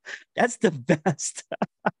 That's the best.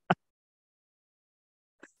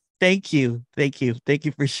 Thank you. Thank you. Thank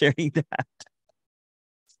you for sharing that.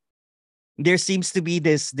 There seems to be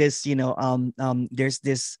this, there's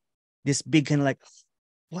this big kind of like,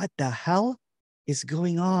 what the hell is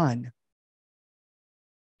going on?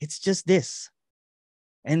 It's just this.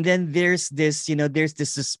 And then there's this, there's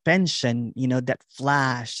this suspension, that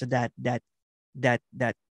flash, that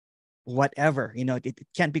whatever, it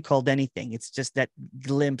can't be called anything. It's just that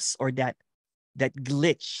glimpse or that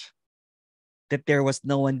glitch that there was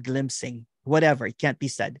no one glimpsing, whatever, it can't be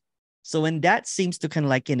said. So when that seems to kind of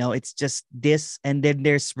like, it's just this, and then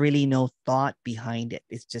there's really no thought behind it.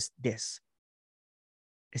 It's just this.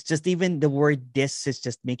 It's just even the word this is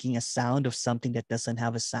just making a sound of something that doesn't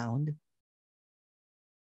have a sound.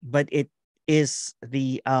 But it is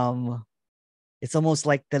it's almost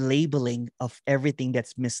like the labeling of everything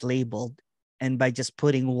that's mislabeled. And by just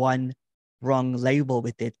putting one wrong label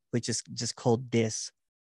with it, which is just called this,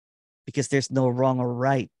 because there's no wrong or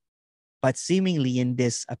right. But seemingly in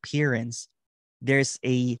this appearance, there's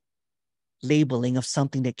a labeling of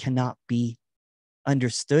something that cannot be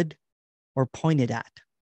understood or pointed at,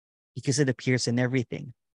 because it appears in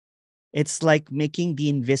everything. It's like making the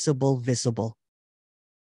invisible visible.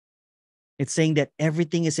 It's saying that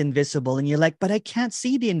everything is invisible, and you're like, but I can't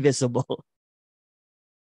see the invisible.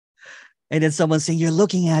 And then someone's saying, you're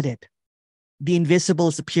looking at it. The invisible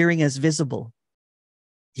is appearing as visible.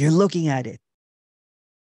 You're looking at it.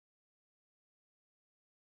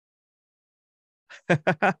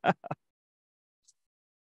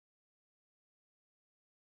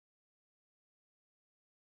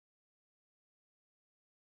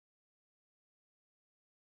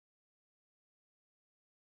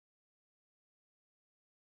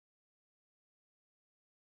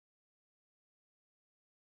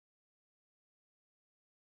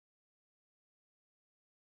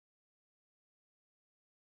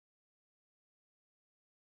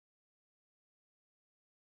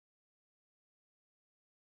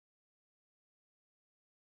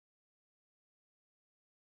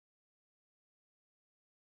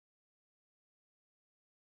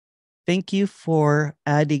 Thank you for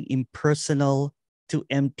adding impersonal to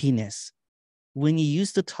emptiness. When you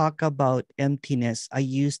used to talk about emptiness, I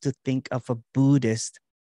used to think of a Buddhist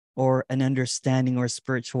or an understanding or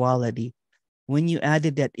spirituality. When you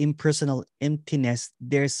added that impersonal emptiness,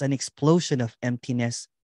 there's an explosion of emptiness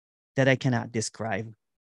that I cannot describe.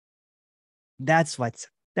 That's what's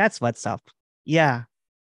up. Yeah.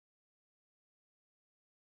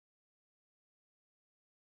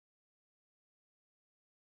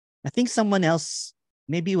 I think someone else,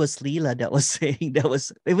 maybe it was Leela that was saying it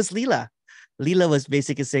was Leela. Leela was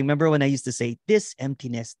basically saying, remember when I used to say this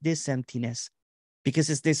emptiness,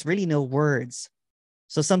 because there's really no words.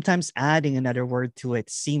 So sometimes adding another word to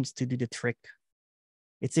it seems to do the trick.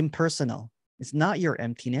 It's impersonal. It's not your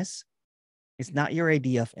emptiness. It's not your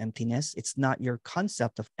idea of emptiness. It's not your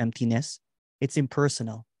concept of emptiness. It's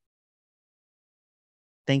impersonal.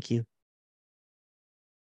 Thank you.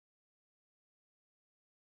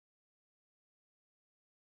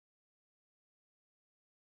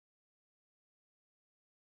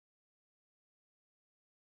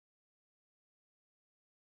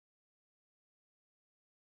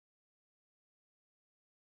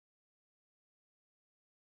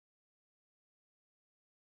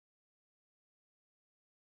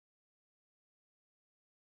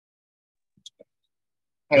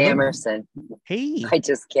 Hey, Hello. Emerson. Hey. I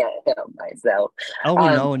just can't help myself.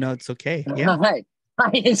 Oh, no, it's okay. Yeah.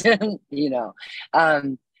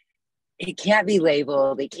 It can't be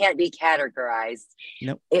labeled. It can't be categorized.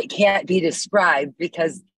 Nope. It can't be described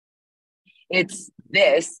because it's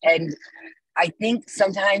this. And I think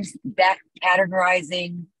sometimes that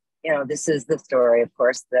categorizing, this is the story, of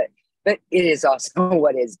course, but it is also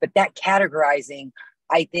what is. But that categorizing,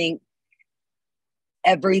 I think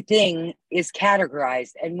everything is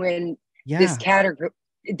categorized. And when this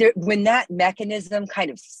when that mechanism kind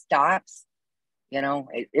of stops,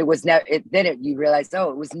 it was never, you realize,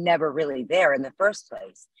 it was never really there in the first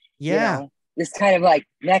place. Yeah. This kind of like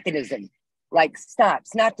mechanism like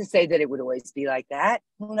stops. Not to say that it would always be like that.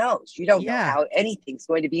 Who knows? You don't know how anything's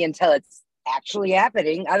going to be until it's actually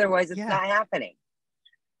happening. Otherwise, it's not happening.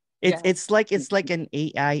 It's like an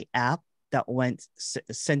AI app that went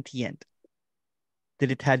sentient. That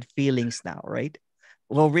it had feelings now, right?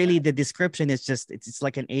 Well, really, the description is just it's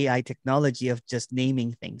like an AI technology of just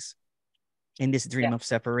naming things in this dream of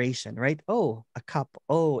separation, right? Oh, a cup.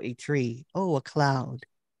 Oh, a tree. Oh, a cloud,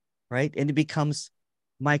 right? And it becomes,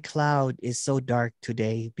 my cloud is so dark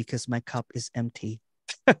today because my cup is empty.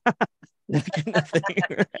 That kind of thing,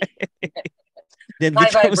 right? Then my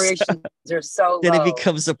vibrations are so low. Then it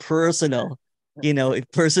becomes a personal, a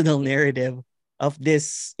personal narrative of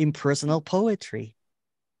this impersonal poetry.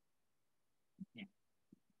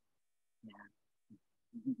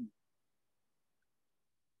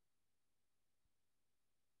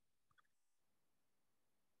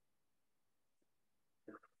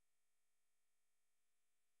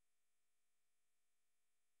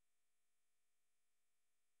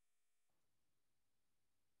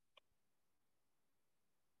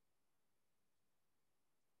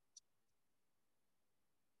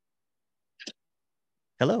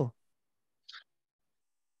 Hello.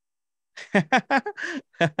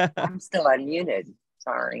 I'm still unmuted.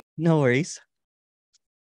 Sorry. No worries.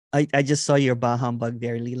 I just saw your bah humbug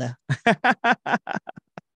there, Leela.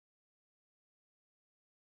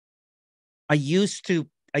 I used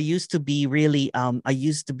to be really I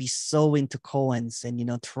used to be so into koans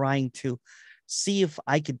and trying to see if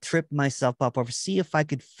I could trip myself up or see if I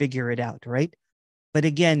could figure it out, right? But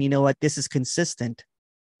again, you know what? This is consistent.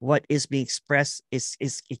 What is being expressed is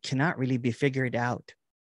it cannot really be figured out.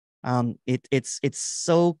 It's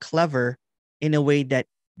so clever in a way that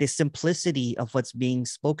the simplicity of what's being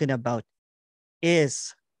spoken about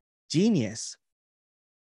is genius.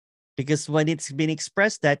 Because when it's been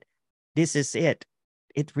expressed that this is it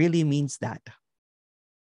really means that.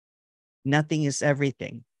 Nothing is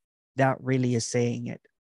everything. That really is saying it.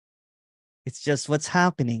 It's just what's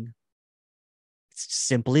happening. It's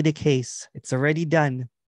simply the case. It's already done.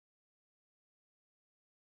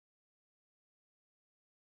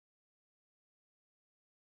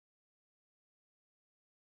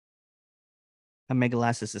 And my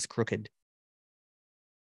glasses is crooked.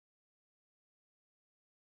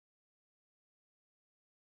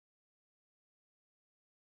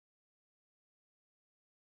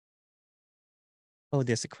 Oh,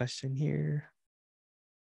 there's a question here.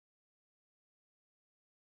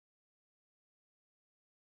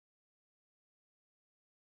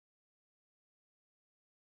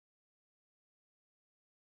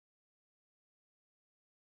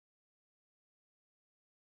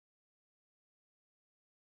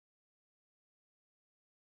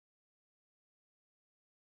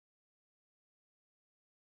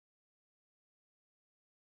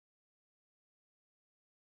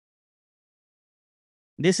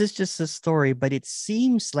 This is just a story, but it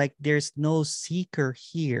seems like there's no seeker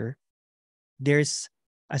here. There's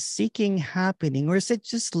a seeking happening, or is it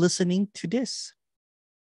just listening to this?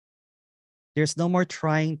 There's no more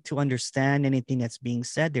trying to understand anything that's being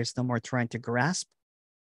said. There's no more trying to grasp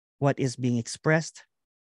what is being expressed.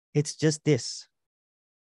 It's just this.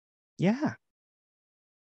 Yeah.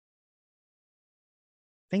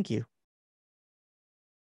 Thank you.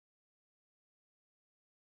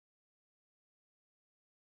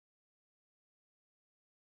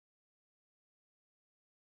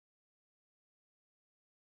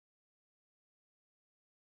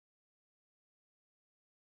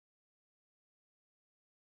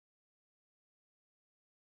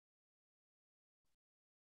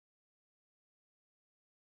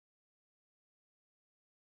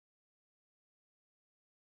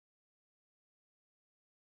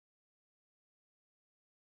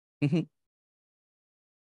 Mhm.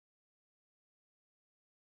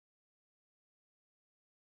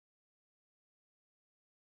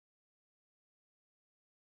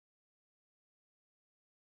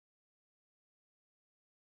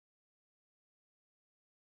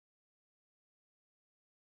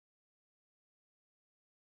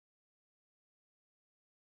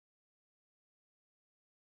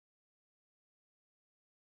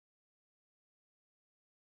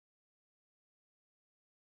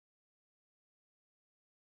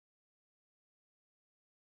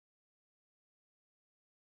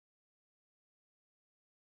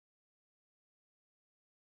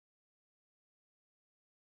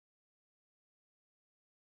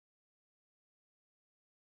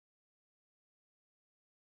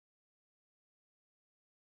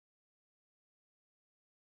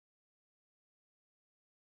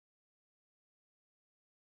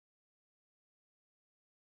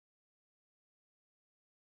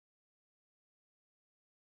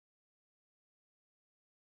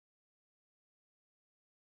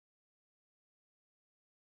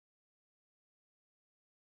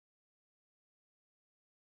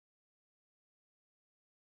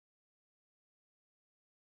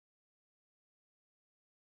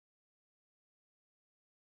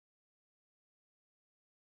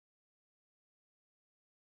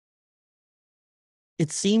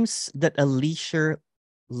 It seems that a leisure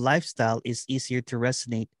lifestyle is easier to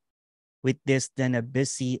resonate with this than a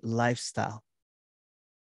busy lifestyle.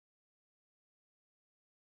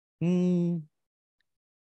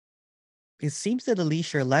 It seems that a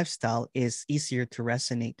leisure lifestyle is easier to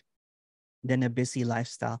resonate than a busy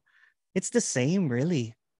lifestyle. It's the same,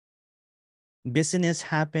 really. Busyness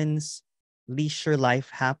happens, leisure life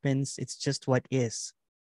happens. It's just what is.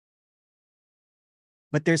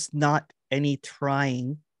 But there's not any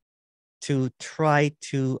try to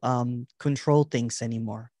control things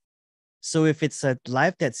anymore. So if it's a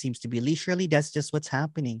life that seems to be leisurely, that's just what's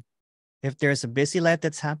happening. If there's a busy life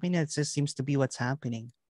that's happening, it just seems to be what's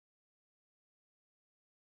happening.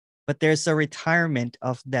 But there's a retirement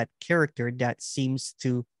of that character that seems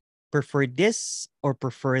to prefer this or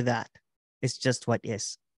prefer that. It's just what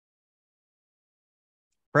is.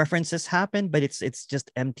 Preferences happen, but it's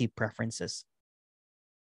just empty preferences.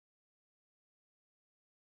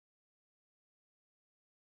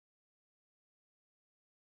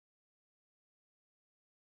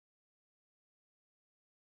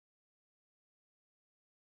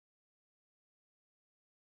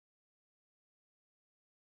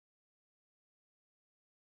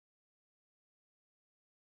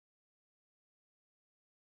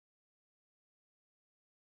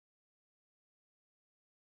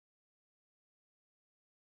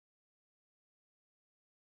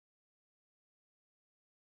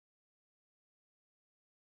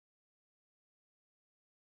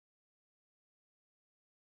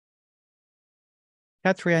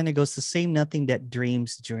 Catriana goes to say nothing that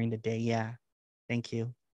dreams during the day. Yeah. Thank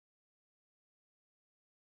you.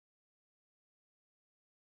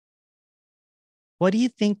 What do you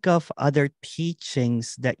think of other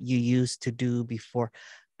teachings that you used to do before?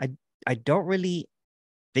 I don't really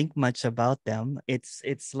think much about them. It's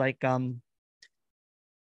like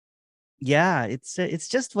yeah, it's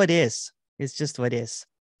just what is. It's just what is.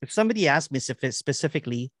 If somebody asks me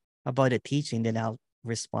specifically about a teaching, then I'll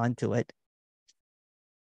respond to it.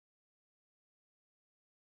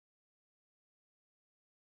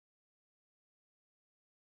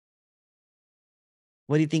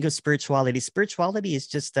 What do you think of spirituality? Spirituality is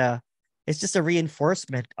just it's just a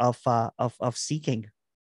reinforcement of seeking.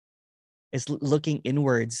 It's looking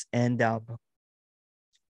inwards, and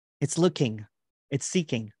it's looking, it's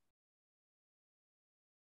seeking.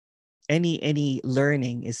 Any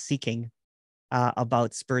learning is seeking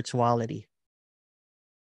about spirituality.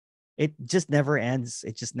 it just never ends.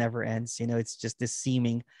 It just never ends. It's just this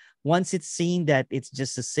seeming. Once it's seen that it's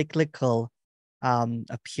just a cyclical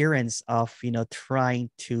appearance of, trying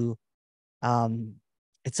to,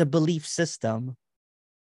 it's a belief system.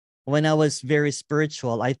 When I was very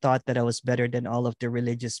spiritual, I thought that I was better than all of the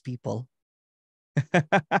religious people.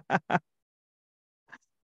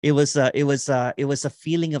 It was a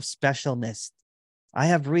feeling of specialness. I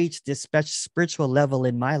have reached this spiritual level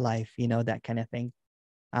in my life, that kind of thing.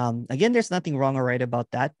 Again, there's nothing wrong or right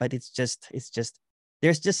about that, but it's just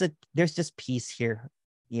there's just peace here.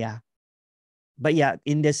 Yeah. But yeah,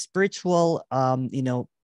 in the spiritual,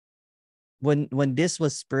 when this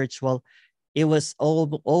was spiritual, it was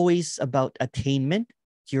always about attainment,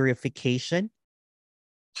 purification,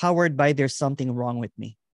 powered by there's something wrong with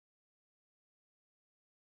me.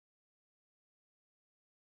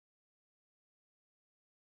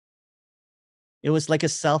 It was like a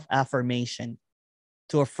self-affirmation.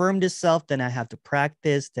 To affirm this self, then I have to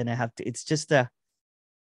practice, then I have to, it's just a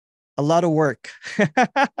lot of work.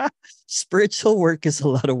 Spiritual work is a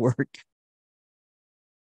lot of work.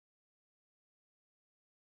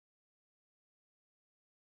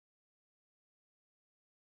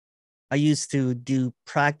 I used to do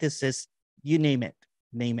practices, you name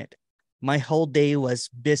it. My whole day was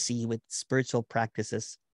busy with spiritual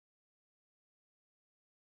practices.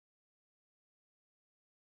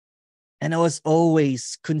 And I was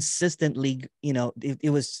always consistently,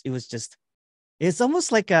 it was just, it's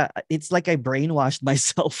almost like it's like I brainwashed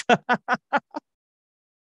myself.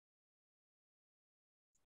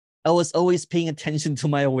 I was always paying attention to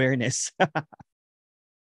my awareness.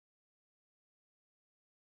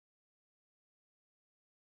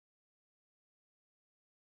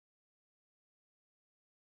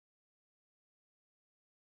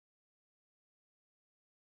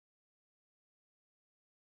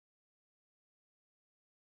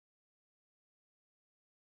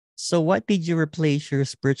 So what did you replace your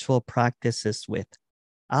spiritual practices with?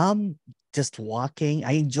 Just walking.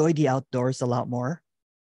 I enjoy the outdoors a lot more.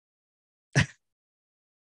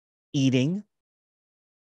 Eating.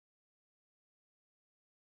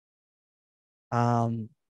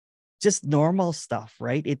 Just normal stuff,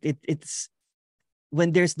 right? It's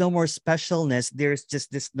when there's no more specialness, there's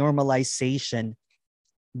just this normalization.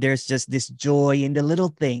 There's just this joy in the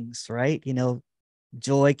little things, right?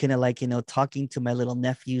 Joy kind of like, talking to my little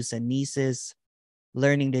nephews and nieces,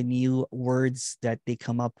 learning the new words that they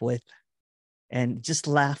come up with, and just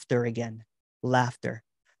laughter again, laughter.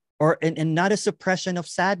 And not a suppression of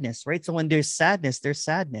sadness, right? So when there's sadness,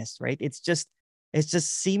 right? It's just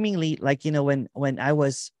seemingly like, when I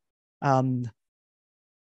was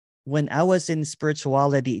in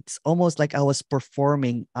spirituality, it's almost like I was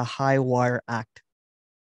performing a high wire act,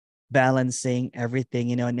 balancing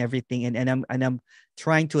everything, and everything. And I'm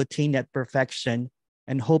trying to attain that perfection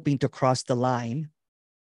and hoping to cross the line,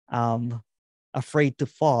 afraid to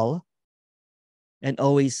fall, and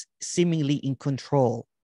always seemingly in control,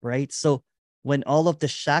 right? So when all of the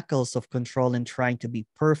shackles of control and trying to be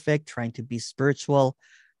perfect, trying to be spiritual,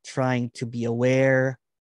 trying to be aware,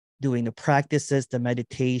 doing the practices, the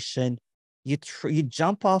meditation, you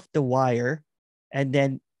jump off the wire, and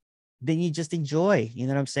then you just enjoy. You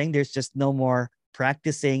know what I'm saying? There's just no more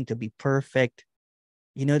practicing to be perfect.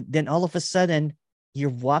 Then all of a sudden you're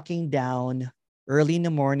walking down early in the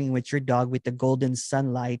morning with your dog with the golden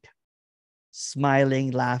sunlight,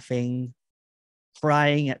 smiling, laughing,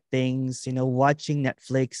 crying at things, watching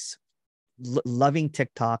Netflix, loving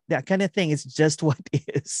TikTok, that kind of thing. It's just what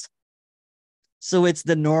is. So it's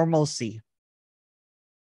the normalcy.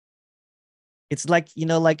 It's like,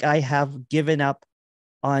 like I have given up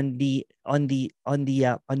on the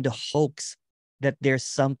hoax that there's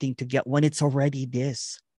something to get when it's already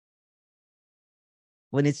this.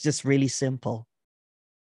 When it's just really simple.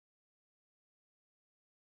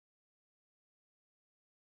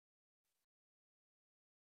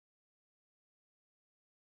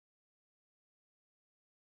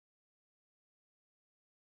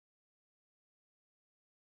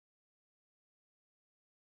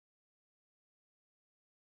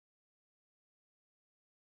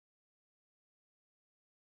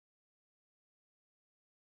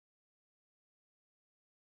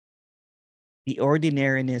 The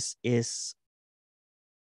ordinariness is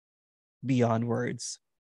beyond words.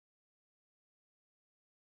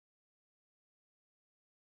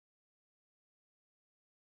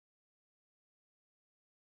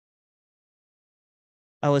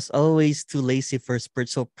 I was always too lazy for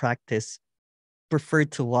spiritual practice,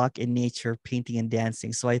 preferred to walk in nature, painting and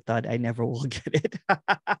dancing. So I thought I never will get it.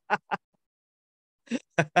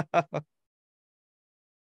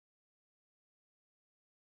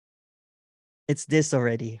 It's this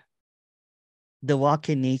already. The walk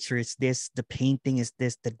in nature is this. The painting is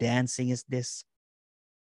this. The dancing is this.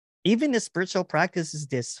 Even the spiritual practice is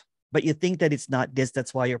this. But you think that it's not this.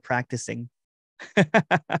 That's why you're practicing.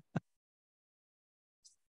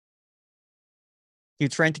 You're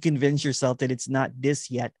trying to convince yourself that it's not this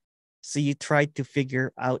yet. So you try to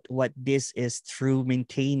figure out what this is through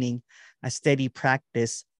maintaining a steady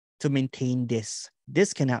practice to maintain this.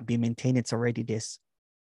 This cannot be maintained. It's already this.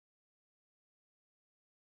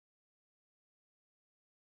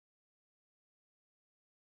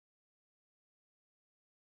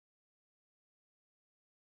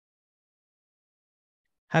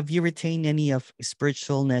 Have you retained any of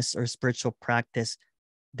spiritualness or spiritual practice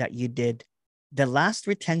that you did? The last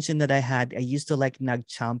retention that I had, I used to like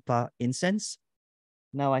nagchampa incense.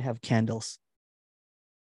 Now I have candles.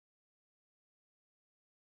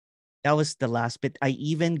 That was the last bit. I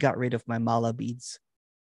even got rid of my mala beads.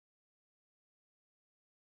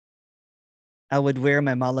 I would wear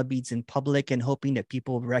my mala beads in public and hoping that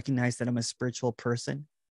people would recognize that I'm a spiritual person,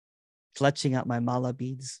 clutching out my mala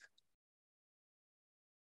beads.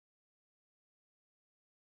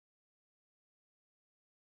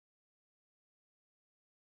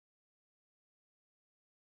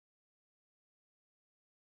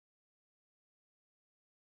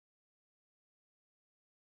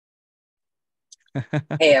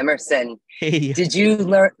 Hey, Emerson. Hey. Did you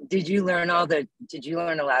learn a lot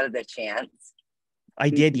of the chants? I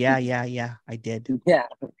did. Yeah. I did. Yeah.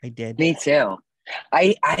 I did. Me too.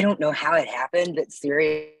 I don't know how it happened, but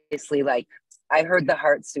seriously, like I heard the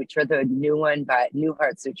Heart Sutra, the new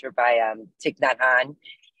Heart Sutra by Thich Nhat Hanh,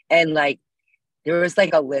 and like there was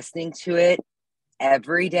like a listening to it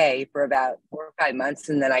every day for about 4 or 5 months,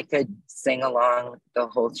 and then I could sing along the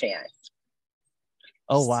whole chant.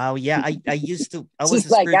 Oh wow, yeah. I used to. I was Just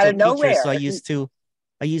a like out spiritual of teacher, nowhere. so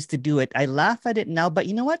I used to do it. I laugh at it now, but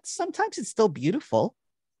you know what? Sometimes it's still beautiful.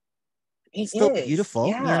 It's still beautiful.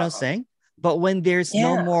 Yeah. You know what I'm saying? But when there's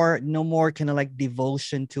no more kind of like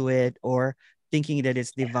devotion to it or thinking that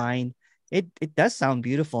it's divine, it does sound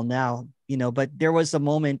beautiful now, you know. But there was a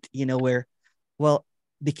moment, you know, where, well,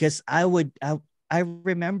 because I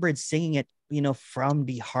remembered singing it, you know, from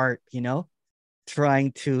the heart, you know,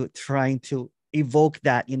 trying to evoke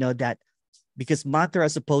that, you know, that, because mantra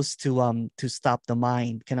is supposed to stop the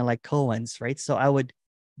mind, kind of like koans, right? So I would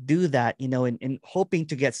do that, you know, and hoping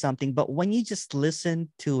to get something. But when you just listen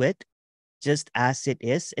to it just as it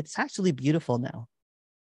is, it's actually beautiful now.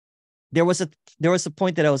 There was a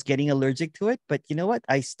point that I was getting allergic to it, but you know what?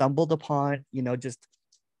 I stumbled upon, you know, just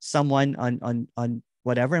someone on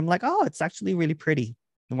whatever. I'm like, oh, it's actually really pretty.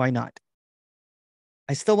 Why not?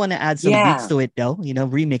 I still want to add some beats to it though, you know,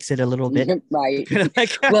 remix it a little bit. Right.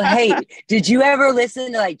 Well, hey, did you ever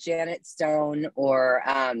listen to like Janet Stone or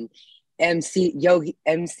MC Yogi?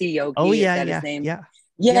 Oh yeah, is that his name?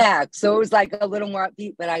 Yeah. So it was like a little more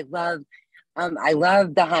upbeat, but I love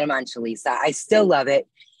the Hanuman Chalisa. I still love it.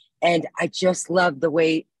 And I just love the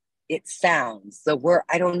way it sounds. The word,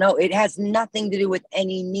 I don't know. It has nothing to do with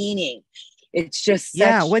any meaning. It's just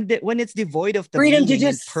when it's devoid of the freedom meaning to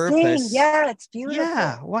just and purpose. Sing. Yeah, it's beautiful.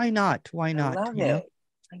 Yeah, why not? Why not? I love you know? it.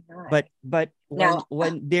 Why not? But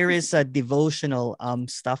when there is a devotional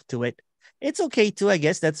stuff to it, it's okay too. I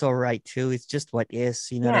guess that's all right too. It's just what is,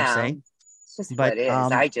 you know what I'm saying? It's just what is.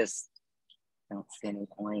 I just don't see any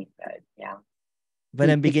point, but yeah. But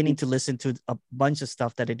I'm beginning to listen to a bunch of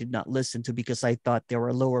stuff that I did not listen to because I thought they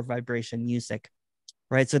were lower vibration music,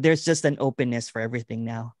 right? So there's just an openness for everything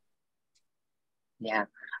now. Yeah.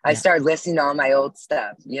 I started listening to all my old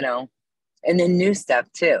stuff, you know, and then new stuff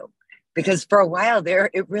too. Because for a while there,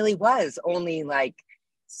 it really was only like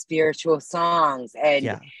spiritual songs.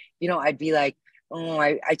 And, you know, I'd be like, oh,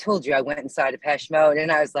 I told you I went inside Depeche Mode,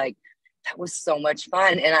 and I was like, that was so much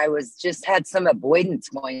fun. And I was just had some avoidance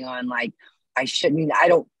going on. Like, I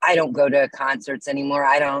don't go to concerts anymore.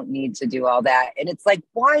 I don't need to do all that. And it's like,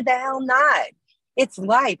 why the hell not? It's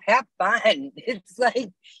life. Have fun. It's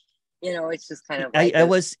like, you know, it's just kind of like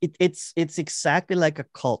it's exactly like a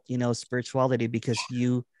cult, you know, spirituality, because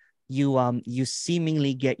you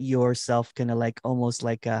seemingly get yourself kind of like almost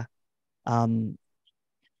like a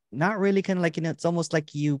not really kind of like, you know, it's almost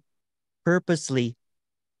like you purposely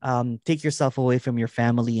take yourself away from your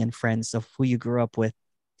family and friends of who you grew up with,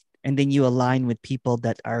 and then you align with people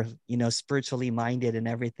that are, you know, spiritually minded and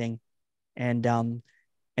everything, and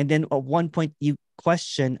then at one point you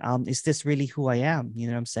question, is this really who I am? You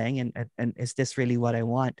know what I'm saying? And is this really what I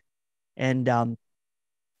want? And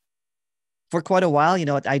for quite a while, you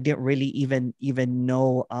know, I didn't really even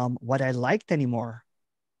know what I liked anymore,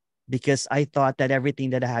 because I thought that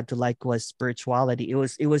everything that I had to like was spirituality. It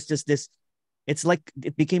was just this it's like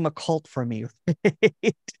it became a cult for me.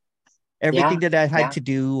 Everything that I had to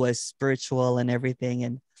do was spiritual and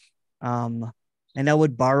everything. And I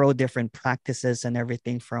would borrow different practices and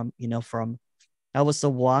everything from, I was a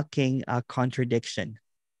walking contradiction.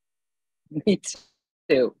 Me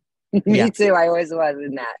too. Me too. I always was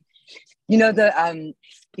in that.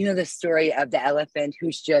 The story of the elephant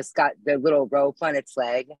who's just got the little rope on its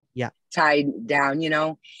leg tied down,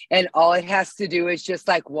 and all it has to do is just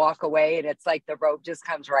like walk away, and it's like the rope just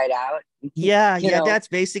comes right out. Yeah, that's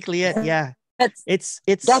basically it. Yeah. That's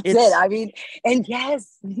it. I mean, and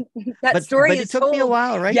yes, story but it took me a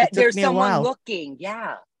while, right? Yet it took there's me someone a while. looking.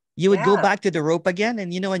 Yeah. You would go back to the rope again,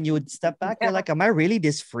 and and you would step back. You're like, am I really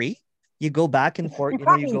this free? You go back and forth,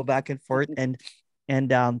 you go back and forth, and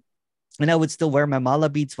I would still wear my mala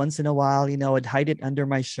beads once in a while, I'd hide it under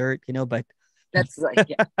my shirt, but that's like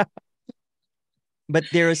but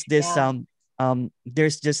there's this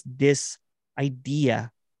there's just this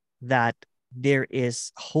idea that there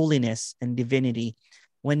is holiness and divinity.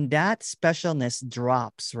 When that specialness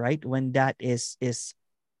drops, right? When that is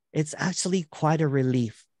it's actually quite a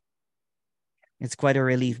relief. It's quite a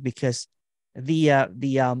relief because the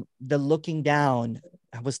looking down,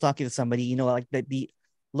 I was talking to somebody, like the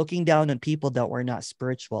looking down on people that were not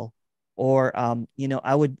spiritual, or I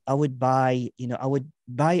would buy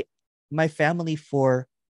my family for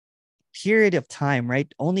period of time,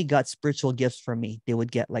 right? Only got spiritual gifts from me. They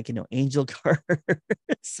would get like, angel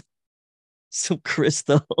cards, some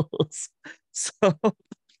crystals, so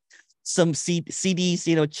some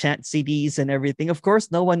CDs, chant CDs and everything. Of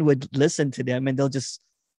course, no one would listen to them and they'll just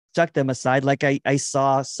chuck them aside. Like I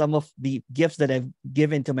saw some of the gifts that I've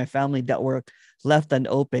given to my family that were left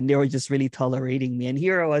unopened. They were just really tolerating me. And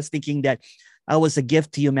here I was thinking that I was a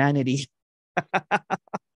gift to humanity.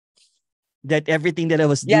 That everything that I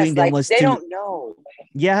was doing them was they don't know.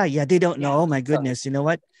 Yeah, they don't know. Oh my goodness. You know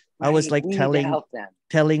what? Right. I was like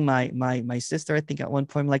telling my sister, I think at one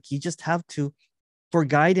point, like, you just have to, for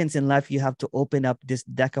guidance in life, you have to open up this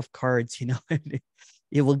deck of cards,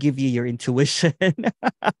 it will give you your intuition.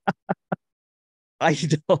 I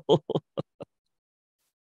know.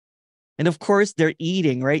 And of course they're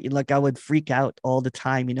eating, right? Like I would freak out all the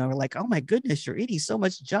time, like, oh my goodness, you're eating so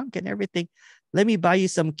much junk and everything. Let me buy you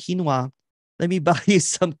some quinoa. Let me buy you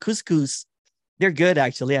some couscous. They're good,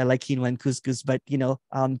 actually. I like quinoa and couscous, but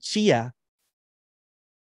chia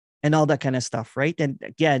and all that kind of stuff, right? And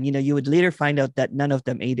again, you would later find out that none of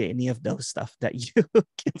them ate any of those stuff that you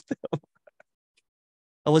give them.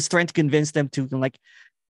 I was trying to convince them to like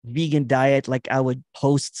vegan diet. Like I would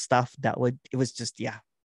post stuff it was just, yeah.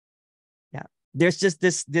 There's just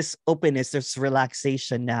this openness, there's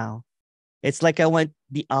relaxation now. It's like I went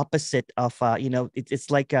the opposite of, it's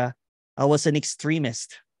like I was an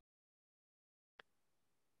extremist.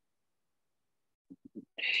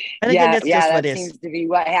 And again, that's just what that seems to be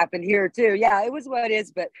what happened here too. Yeah, it was what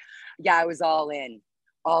is, but I was all in,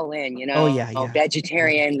 Oh yeah.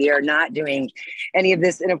 Vegetarian. We are not doing any of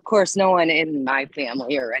this. And of course, no one in my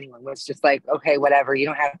family or anyone was just like, okay, whatever, you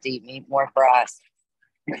don't have to eat meat, more for us.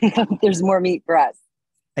 There's more meat for us.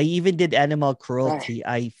 I even did animal cruelty.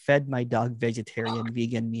 I fed my dog vegetarian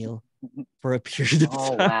vegan meal for a period of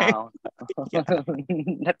time. Wow.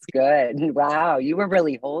 That's good. Wow, you were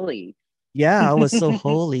really holy. Yeah, I was so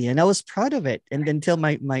holy and I was proud of it. And until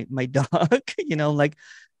my dog, like, you know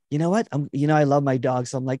what? I love my dog.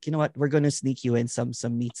 So I'm like, you know what? We're going to sneak you in some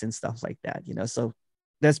meats and stuff like that, so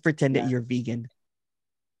let's pretend that you're vegan.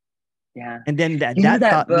 Yeah. And then that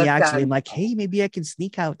taught me, actually, I'm like, hey, maybe I can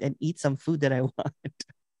sneak out and eat some food that I want.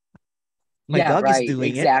 My dog is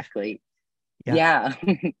doing exactly. it. Yeah.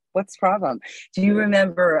 What's the problem? Do you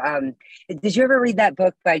remember, did you ever read that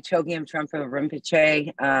book by Chogyam Trungpa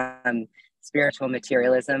Rinpoche, Spiritual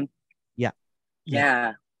Materialism? Yeah.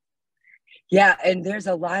 And there's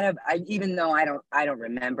a lot of, even though I don't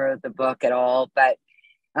remember the book at all, but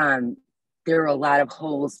there are a lot of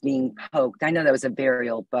holes being poked. I know that was a very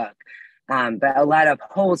old book, but a lot of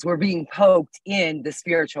holes were being poked in the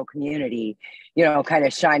spiritual community, kind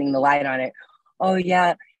of shining the light on it. Oh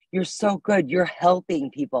yeah, you're so good. You're helping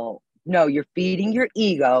people. No, you're feeding your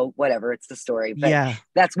ego, whatever, it's the story. But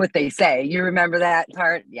that's what they say. You remember that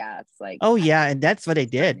part? Yeah, it's like, oh yeah, and that's what I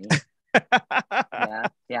did.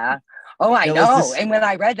 Yeah. Oh, I know. And when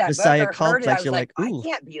I read that book or heard it, I was like, ooh. I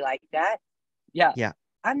can't be like that. Yeah.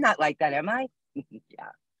 I'm not like that, am I?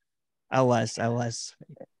 Yeah. I was.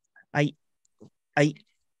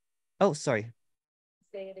 Oh, sorry.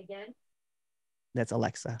 Say it again. That's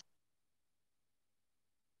Alexa.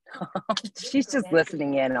 She's just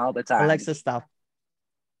listening in all the time. Alexa, stop.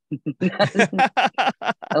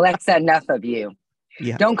 Alexa, enough of you.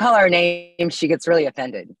 Yeah. Don't call her name. She gets really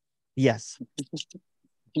offended. Yes.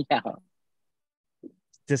 Yeah.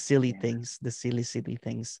 The silly things, the silly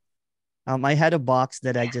things. I had a box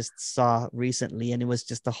that I just saw recently, and it was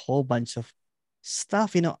just a whole bunch of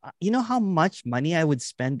stuff. You know how much money I would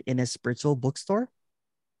spend in a spiritual bookstore?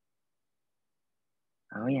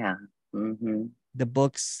 Oh yeah. Mm-hmm. The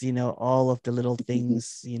books, all of the little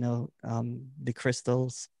things, the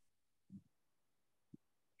crystals,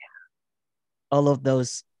 all of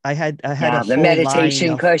those. I had a the whole meditation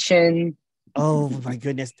line of, cushion. oh my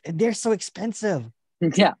goodness, and they're so expensive.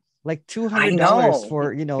 Yeah. Like I $200 know.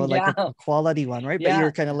 for, like a quality one, right? But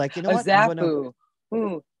you're kind of like, you know A what? Zafu.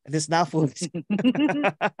 This snafu.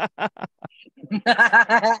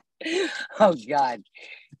 Oh God.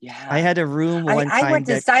 Yeah. I had a room one time. I went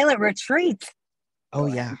to silent retreat. Oh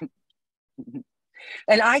yeah.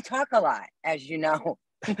 And I talk a lot, as you know.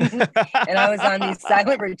 And I was on these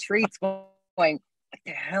silent retreats going, what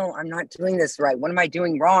the hell? I'm not doing this right. What am I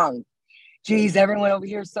doing wrong? Geez, everyone over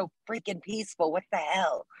here is so freaking peaceful. What the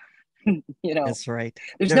hell? That's right.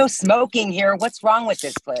 There's no smoking here. What's wrong with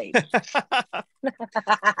this place?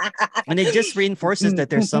 And it just reinforces that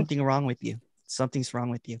there's something wrong with you. Something's wrong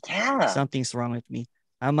with you. Yeah. Something's wrong with me.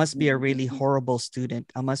 I must be a really horrible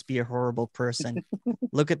student. I must be a horrible person.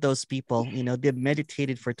 Look at those people. They've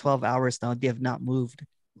meditated for 12 hours now. They have not moved.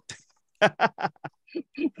 It's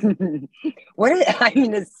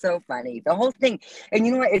so funny. The whole thing. And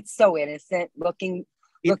you know what? It's so innocent looking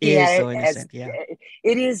at it.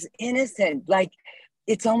 It is innocent. Like,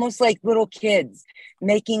 it's almost like little kids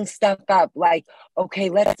making stuff up. Like, okay,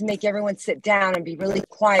 let's make everyone sit down and be really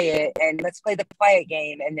quiet, and let's play the quiet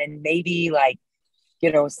game. And then maybe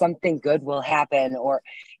something good will happen. Or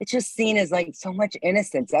it's just seen as like so much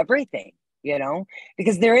innocence, everything,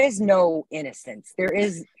 because there is no innocence. There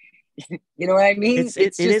is, you know what I mean?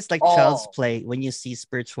 It is like child's play when you see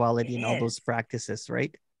spirituality and all those practices,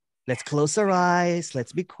 right? Let's close our eyes.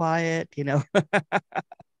 Let's be quiet,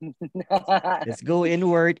 Let's go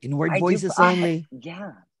inward voices only.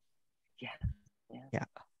 Yeah.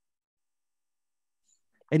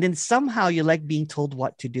 And then somehow you like being told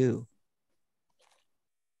what to do.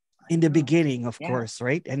 In the beginning, of course,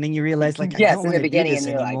 right? And then you realize, like, I don't want to do this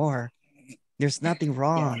anymore. There's nothing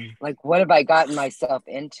wrong. Yeah. Like, what have I gotten myself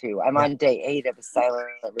into? I'm on day 8 of a silent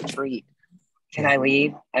retreat. Can I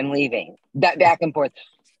leave? I'm leaving. That back and forth.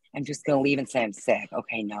 I'm just going to leave and say I'm sick.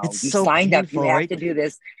 Okay, no. It's you so signed painful, up. You have right? to do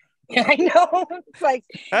this. I know. It's like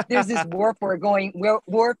there's this warfare going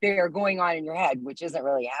on in your head, which isn't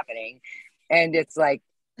really happening. And it's like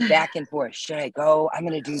back and forth. Should I go? I'm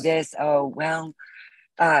going to do this. Oh, well.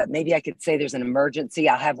 Maybe I could say there's an emergency.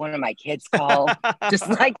 I'll have one of my kids call. Just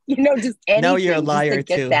like, just anything. Now you're a liar just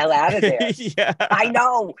to too. Get the hell out of there. Yeah. I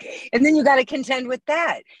know. And then you got to contend with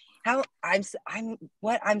that. How I'm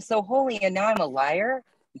so holy, and now I'm a liar,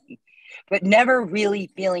 but never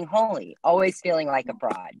really feeling holy. Always feeling like a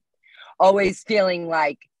fraud. Always feeling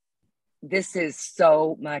like this is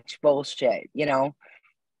so much bullshit,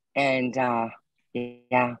 And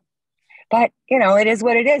yeah. But, it is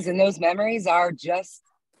what it is. And those memories are just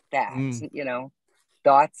that,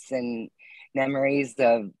 thoughts and memories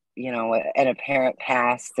of, an apparent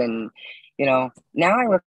past. And, now I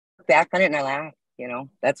look back on it and I laugh,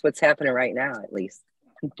 that's what's happening right now, at least.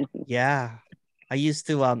 Yeah. I used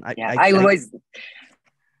to,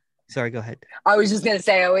 sorry, go ahead. I was just going to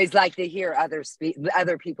say, I always like to hear other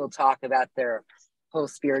people talk about their whole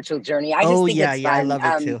spiritual journey. I just think it's fun. I love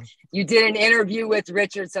it too. You did an interview with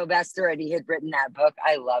Richard Sylvester, and he had written that book.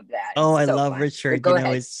 I love that. Oh, I love Richard.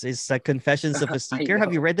 It's Confessions of a Seeker.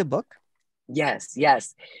 Have you read the book? Yes.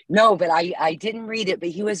 No, but I didn't read it, but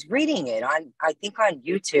he was reading it I think on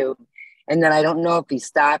YouTube. And then I don't know if he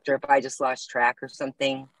stopped or if I just lost track or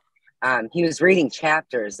something. He was reading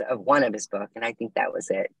chapters of one of his book, and I think that was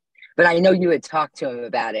it. But I know you had talked to him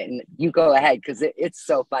about it, and you go ahead because it's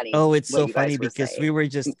so funny. Oh, it's so funny because we were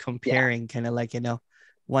just comparing, kind of like,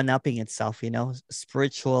 one-upping itself,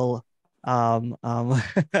 spiritual faux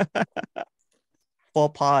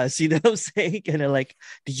pas, what I'm saying? Kind of like,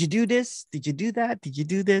 did you do this? Did you do that? Did you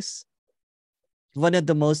do this? One of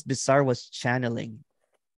the most bizarre was channeling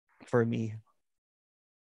for me.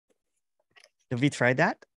 Have you tried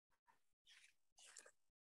that?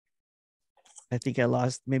 I think I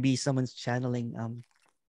lost. Maybe someone's channeling.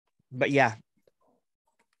 But yeah.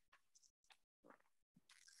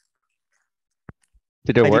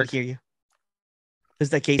 Did it work? I didn't hear you. Is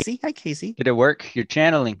that Casey? Hi, Casey. Did it work? You're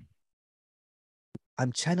channeling.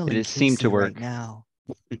 I'm channeling. Did it seem to work right now?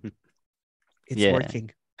 It's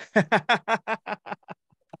working.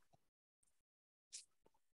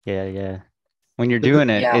 Yeah. When you're doing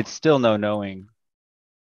it, it's still no knowing.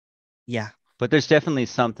 Yeah. But there's definitely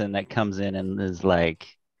something that comes in and is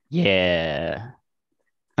like, yeah,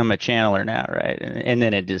 I'm a channeler now, right? And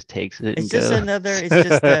then it just takes it It's and just goes. another, it's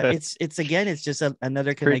just it's again, it's just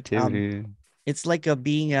another kind of like Creativity. it's like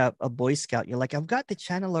being a Boy Scout. You're like, I've got the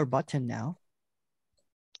channeler button now.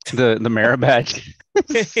 The merit badge.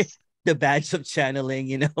 The badge of channeling,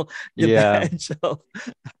 the Yeah. badge of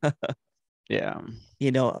Yeah.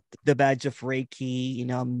 the badge of Reiki.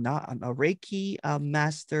 I'm a Reiki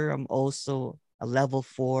master. I'm also a level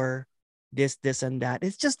 4, this and that.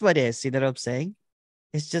 It's just what is, you know what I'm saying?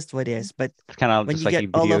 It's just what is. But It's kind of when just you like a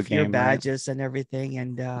get all video of your game, right? badges and everything,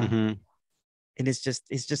 and Mm-hmm. and it's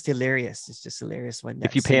just hilarious. It's just hilarious when If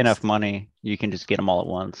that you pay seems. enough money, you can just get them all at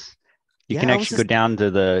once. You can Yeah, I was actually go just. down to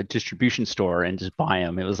the distribution store and just buy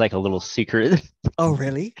them. It was like a little secret. Oh,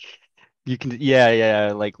 really? You can,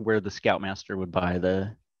 yeah, like where the Scoutmaster would buy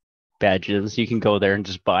the badges. You can go there and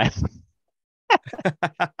just buy them.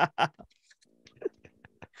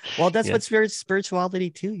 Well, that's Yeah. what spirituality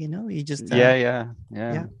too. You just Yeah.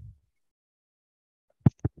 yeah.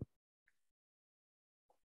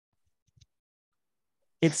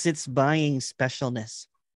 It's buying specialness.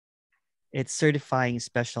 It's certifying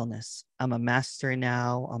specialness. I'm a master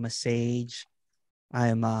now. I'm a sage.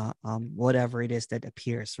 I'm a whatever it is that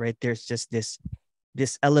appears, right? There's just this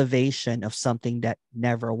elevation of something that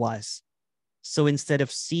never was. So instead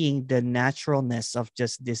of seeing the naturalness of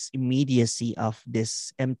just this immediacy of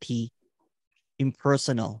this empty,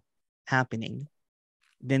 impersonal happening,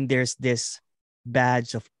 then there's this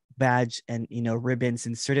badge and ribbons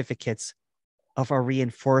and certificates of a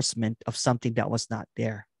reinforcement of something that was not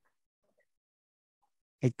there.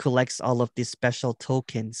 It collects all of these special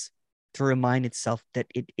tokens to remind itself that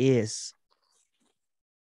it is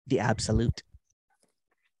the absolute.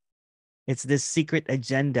 It's this secret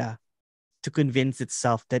agenda to convince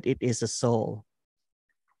itself that it is a soul,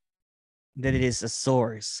 that it is a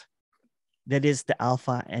source, that is the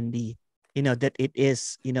alpha and the, that it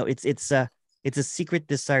is, it's a secret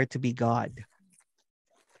desire to be God.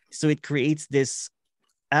 So it creates this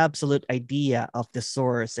absolute idea of the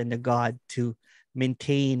source and the God to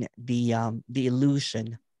maintain the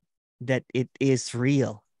illusion that it is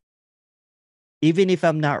real. Even if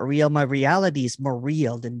I'm not real, my reality is more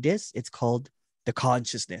real than this. It's called the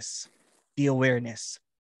consciousness, the awareness,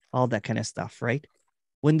 all that kind of stuff, right?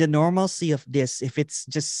 When the normalcy of this, if it's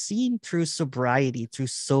just seen through sobriety, through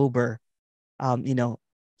sober,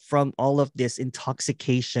 from all of this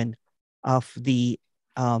intoxication of the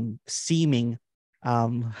seeming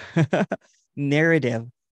narrative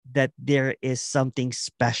that there is something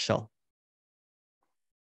special.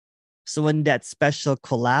 So when that special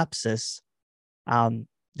collapses, then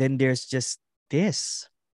there's just this.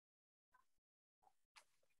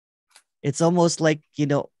 It's almost like,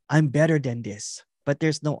 I'm better than this, but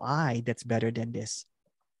there's no I that's better than this.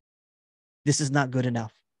 This is not good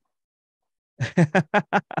enough.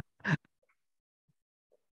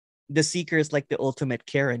 The seeker is like the ultimate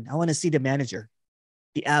Karen. I want to see the manager,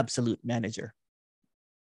 the absolute manager.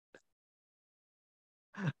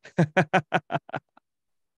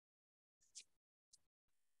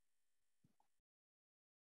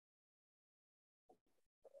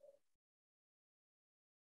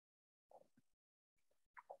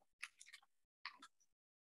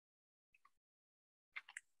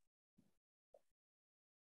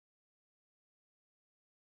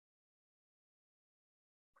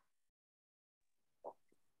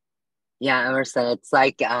 Yeah, Emerson, it's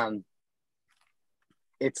like that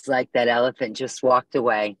elephant just walked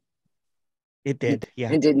away. It did,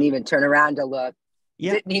 yeah. And didn't even turn around to look.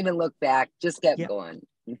 Yeah. Didn't even look back, just kept Yeah. going.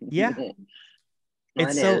 Yeah.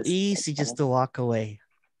 It's so easy just to walk away.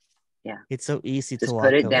 Yeah. It's so easy just to walk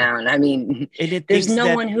put it away. down. I mean, there's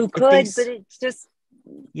no one who could, but it's just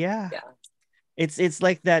yeah. It's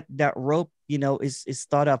like that rope, is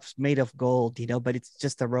thought of made of gold, but it's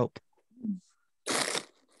just a rope.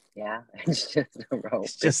 Yeah, it's just a rope.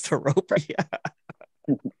 It's just a rope. Yeah.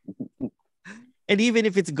 And even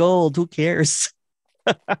if it's gold, who cares?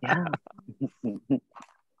 Yeah.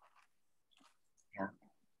 Yeah.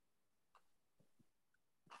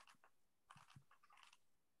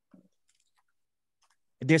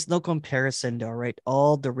 There's no comparison though, right?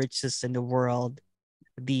 All the riches in the world,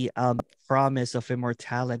 the promise of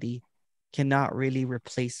immortality cannot really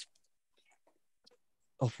replace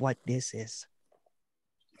of what this is.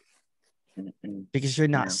 Because you're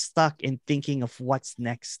not stuck in thinking of what's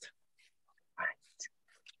next.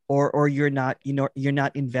 Or you're not, you're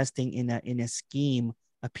not investing in a scheme,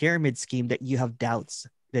 a pyramid scheme that you have doubts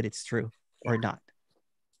that it's true or not.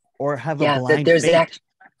 Or have a blind faith.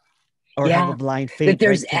 or have a blind faith, that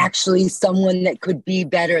there's right? actually someone that could be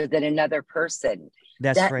better than another person.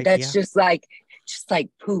 That's right. That's just like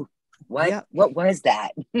poof. What was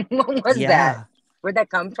that? What was that? Where'd that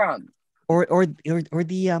come from? Or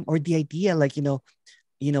the idea, like,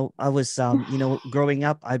 I was growing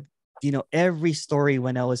up, every story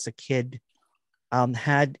when I was a kid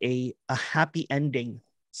had a happy ending,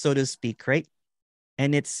 so to speak, right?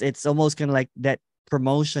 And it's almost kind of like that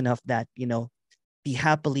promotion of that, the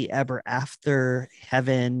happily ever after,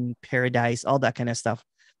 heaven, paradise, all that kind of stuff,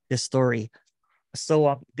 the story.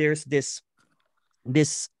 So there's this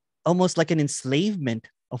almost like an enslavement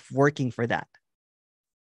of working for that.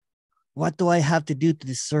 What do I have to do to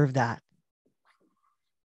deserve that?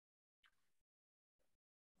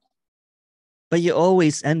 But you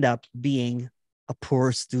always end up being a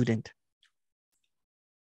poor student.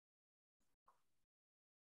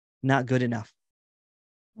 Not good enough.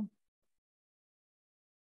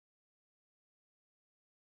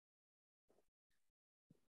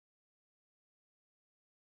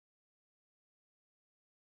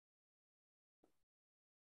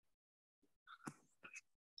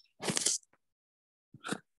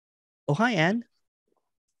 Oh, hi, Anne.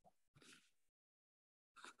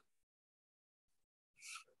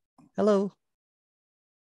 Hello.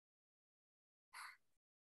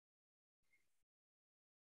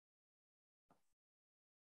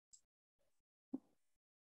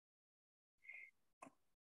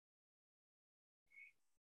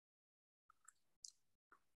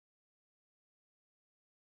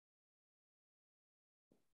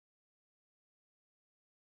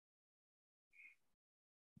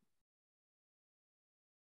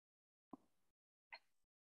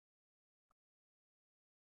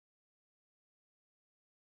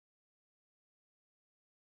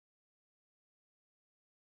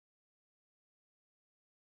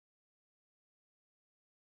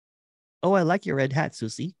 Oh, I like your red hat,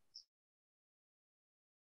 Susie.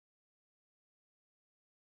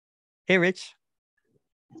 Hey, Rich.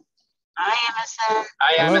 Hi, Emerson.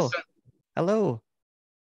 Hi, Hello. Emerson. Hello.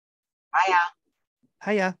 Hiya.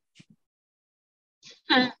 Hiya.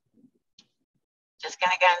 Just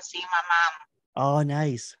gonna go and see my mom. Oh,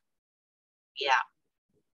 nice. Yeah.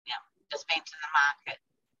 Just been to the market.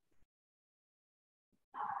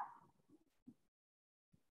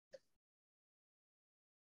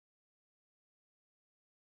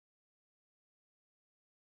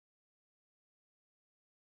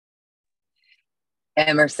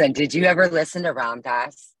 Emerson, did you ever listen to Ram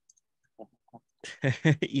Dass?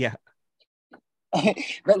 Yeah.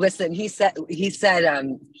 But listen, he said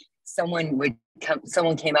someone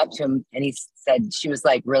came up to him and he said, she was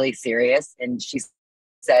like really serious, and she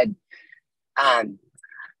said,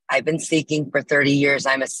 I've been seeking for 30 years.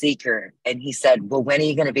 I'm a seeker. And he said, well, when are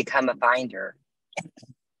you going to become a finder?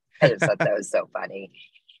 I just thought that was so funny.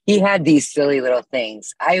 He had these silly little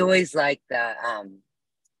things. I always liked the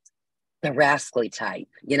rascally type,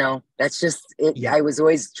 that's just it. Yeah. I was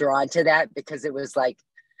always drawn to that because it was like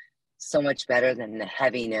so much better than the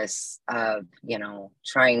heaviness of,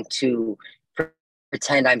 trying to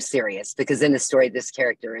pretend I'm serious, because in the story, this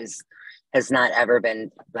character has not ever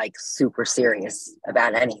been like super serious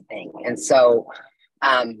about anything. And so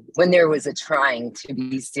when there was a trying to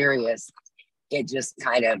be serious, it just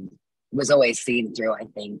kind of was always seen through, I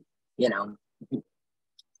think,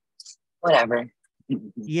 whatever.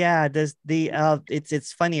 Yeah,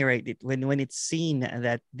 it's funny, right? When it's seen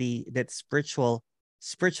that that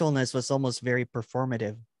spiritualness was almost very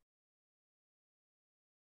performative.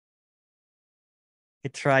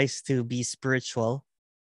 It tries to be spiritual,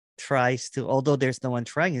 although there's no one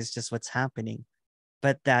trying, it's just what's happening.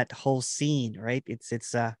 But that whole scene, right?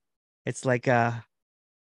 It's like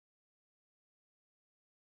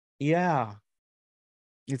yeah,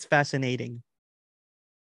 it's fascinating.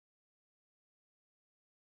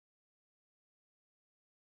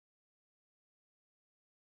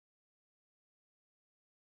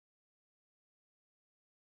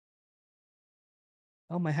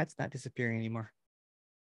 Oh, my hat's not disappearing anymore.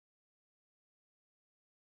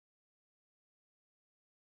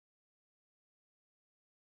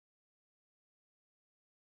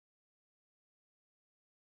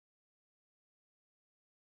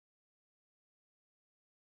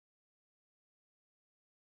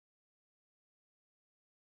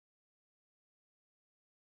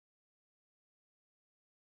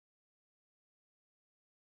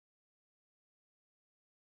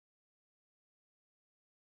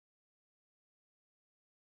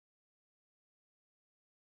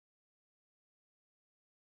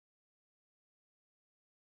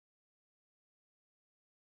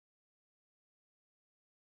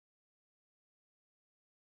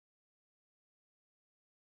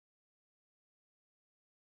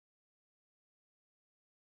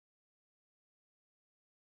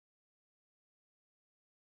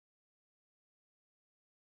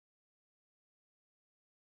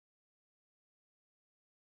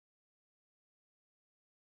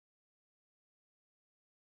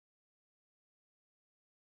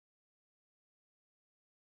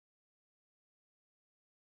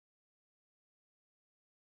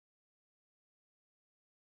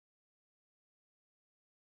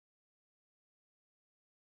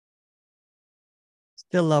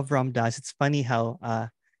 Still love Ram Dass. It's funny how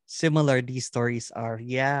similar these stories are.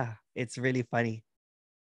 Yeah, it's really funny.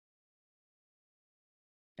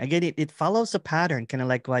 Again, it follows a pattern, kind of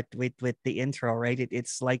like what with the intro, right?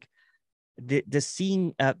 It's like the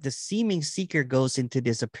seeming seeker goes into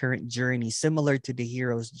this apparent journey, similar to the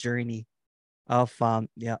hero's journey of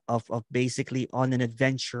of basically on an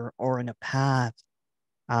adventure or on a path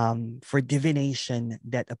for divination,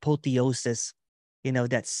 that apotheosis,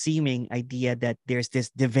 that seeming idea that there's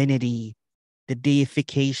this divinity, the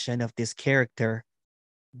deification of this character.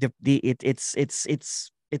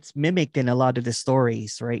 It's mimicked in a lot of the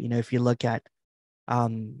stories, right? If you look at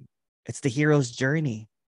it's the hero's journey.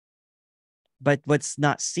 But what's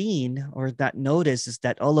not seen or not noticed is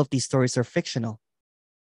that all of these stories are fictional.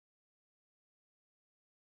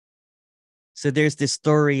 So there's this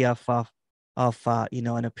story of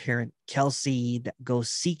an apparent Kelsey that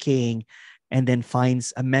goes seeking and then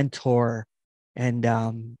finds a mentor,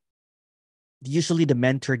 and usually the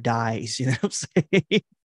mentor dies, you know what I'm saying?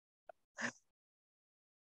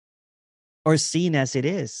 Or seen as it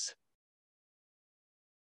is.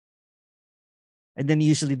 And then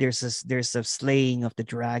usually there's a slaying of the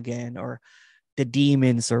dragon or the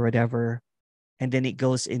demons or whatever. And then it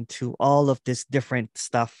goes into all of this different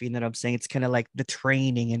stuff, you know what I'm saying? It's kind of like the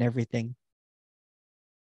training and everything.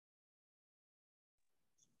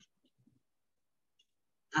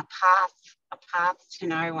 A path to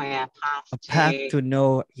nowhere, A path to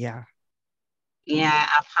know, yeah. Yeah,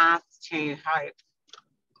 a path to hope,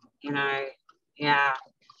 yeah.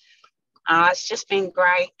 It's just been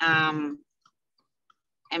great.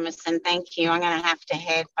 Emerson, thank you. I'm going to have to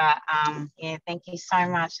head, but yeah, thank you so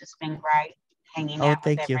much. It's been great hanging out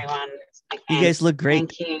with everyone. You guys look great.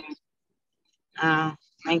 Thank you.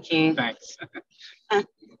 Thank you. Thanks.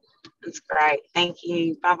 It's great. Thank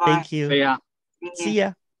you. Bye-bye. Thank you. See ya. See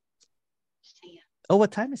ya. See ya. Oh,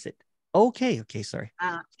 what time is it? Okay, sorry.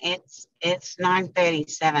 It's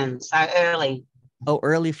 9:37, so early. Oh,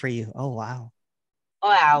 early for you. Oh, wow.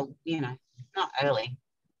 Well, not early.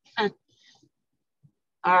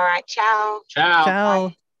 All right, ciao. Ciao. Ciao.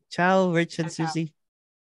 Bye. Ciao, Rich and Ciao. Susie.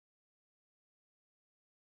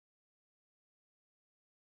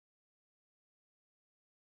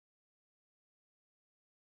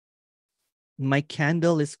 My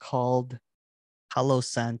candle is called Palo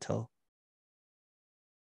Santo.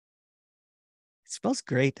 It smells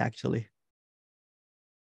great, actually.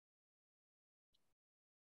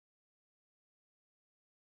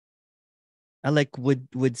 I like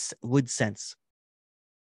wood scents.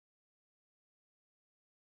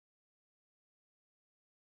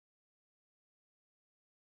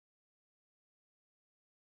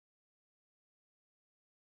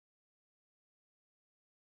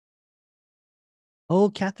 Oh,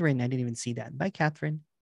 Catherine, I didn't even see that. Bye, Catherine.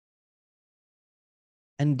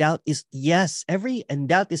 And doubt is, yes, and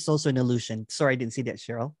doubt is also an illusion. Sorry, I didn't see that,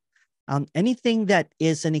 Cheryl. Anything that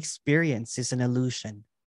is an experience is an illusion.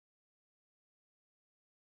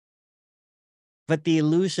 But the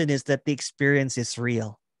illusion is that the experience is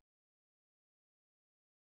real.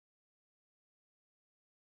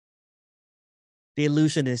 The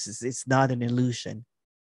illusion is it's not an illusion.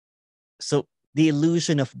 So the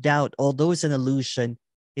illusion of doubt, although it's an illusion,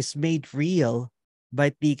 is made real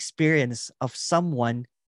by the experience of someone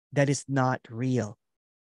that is not real.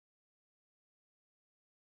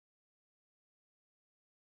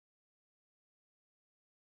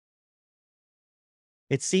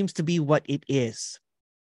 It seems to be what it is.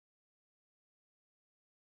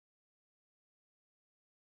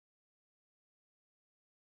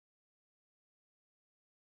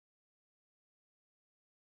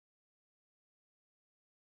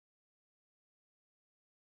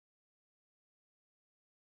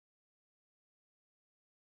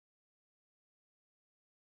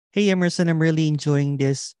 Hey, Emerson, I'm really enjoying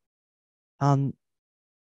this. Can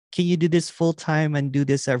you do this full time and do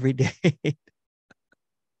this every day?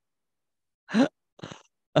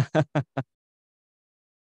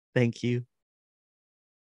 Thank you.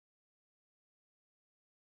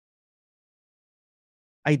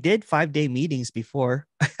 I did 5-day meetings before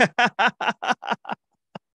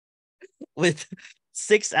with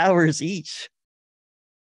 6 hours each.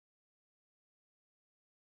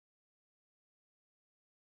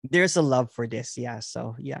 There's a love for this. Yeah.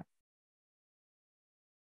 So, yeah.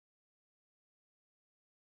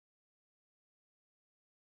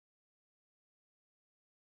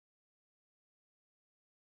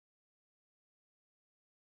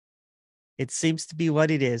 It seems to be what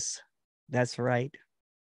it is. That's right.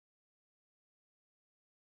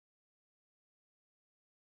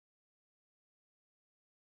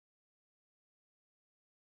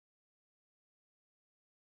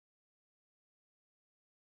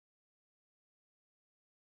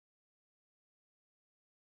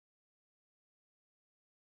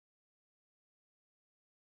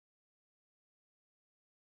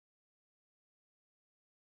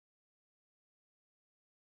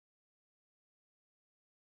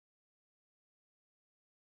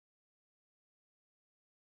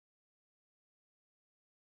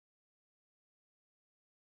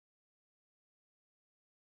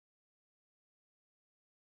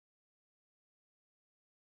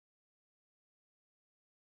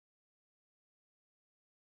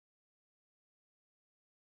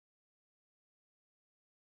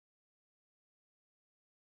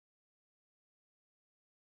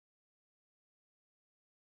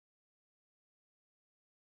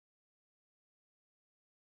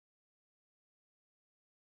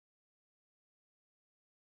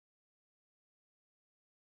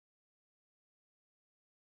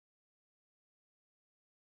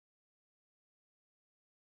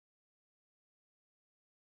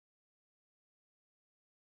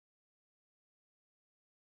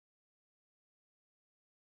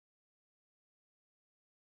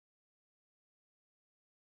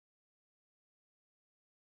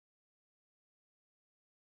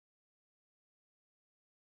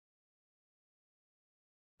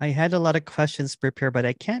 I had a lot of questions prepared, but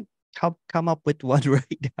I can't come up with one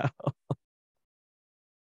right now.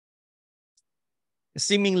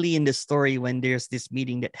 Seemingly in the story, when there's this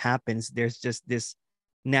meeting that happens, there's just this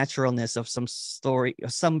naturalness of some story,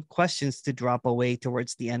 some questions to drop away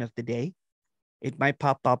towards the end of the day. It might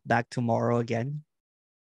pop up back tomorrow again.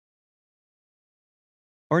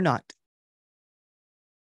 Or not.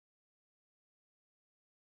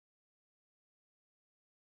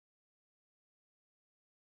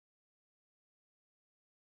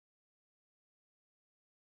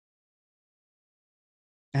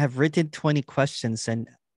 I have written 20 questions and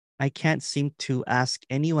I can't seem to ask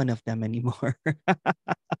any one of them anymore.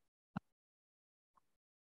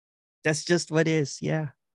 That's just what is,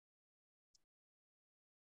 yeah.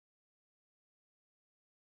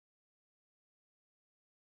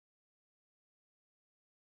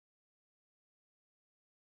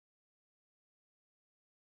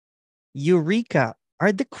 Eureka,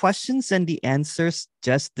 are the questions and the answers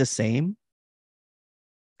just the same?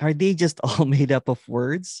 Are they just all made up of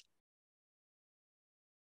words?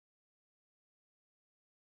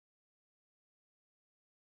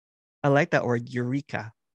 I like that word,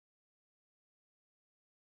 eureka.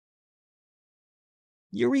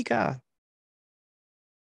 Eureka.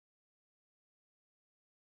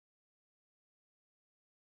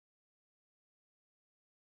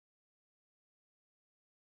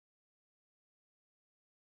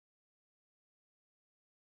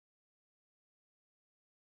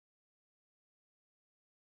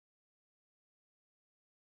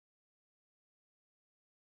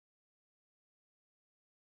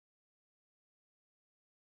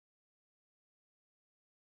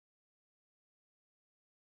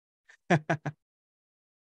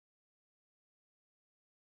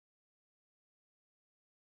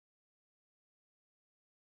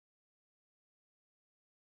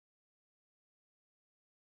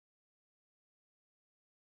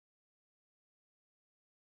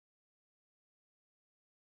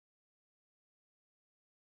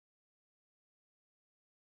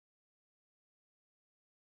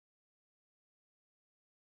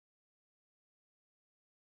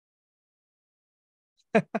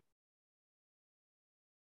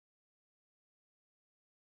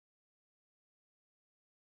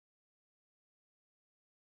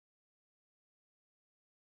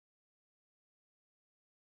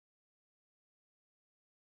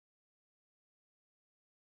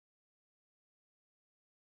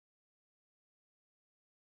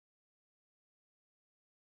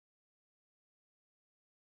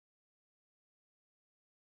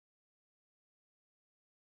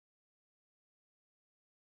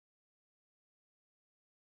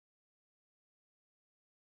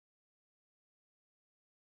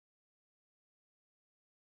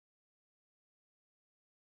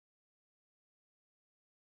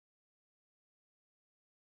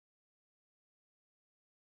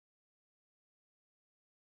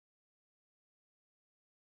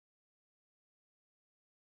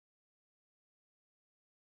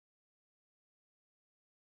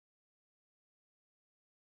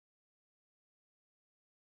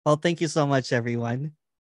 Well, thank you so much, everyone.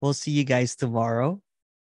 We'll see you guys tomorrow.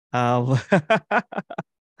 Tomorrow's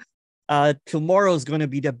going to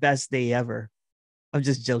be the best day ever. I'm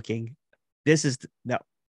just joking. No.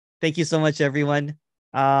 Thank you so much, everyone.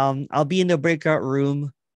 I'll be in the breakout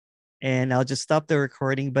room and I'll just stop the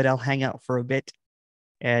recording, but I'll hang out for a bit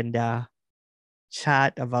and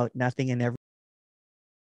chat about nothing and everything.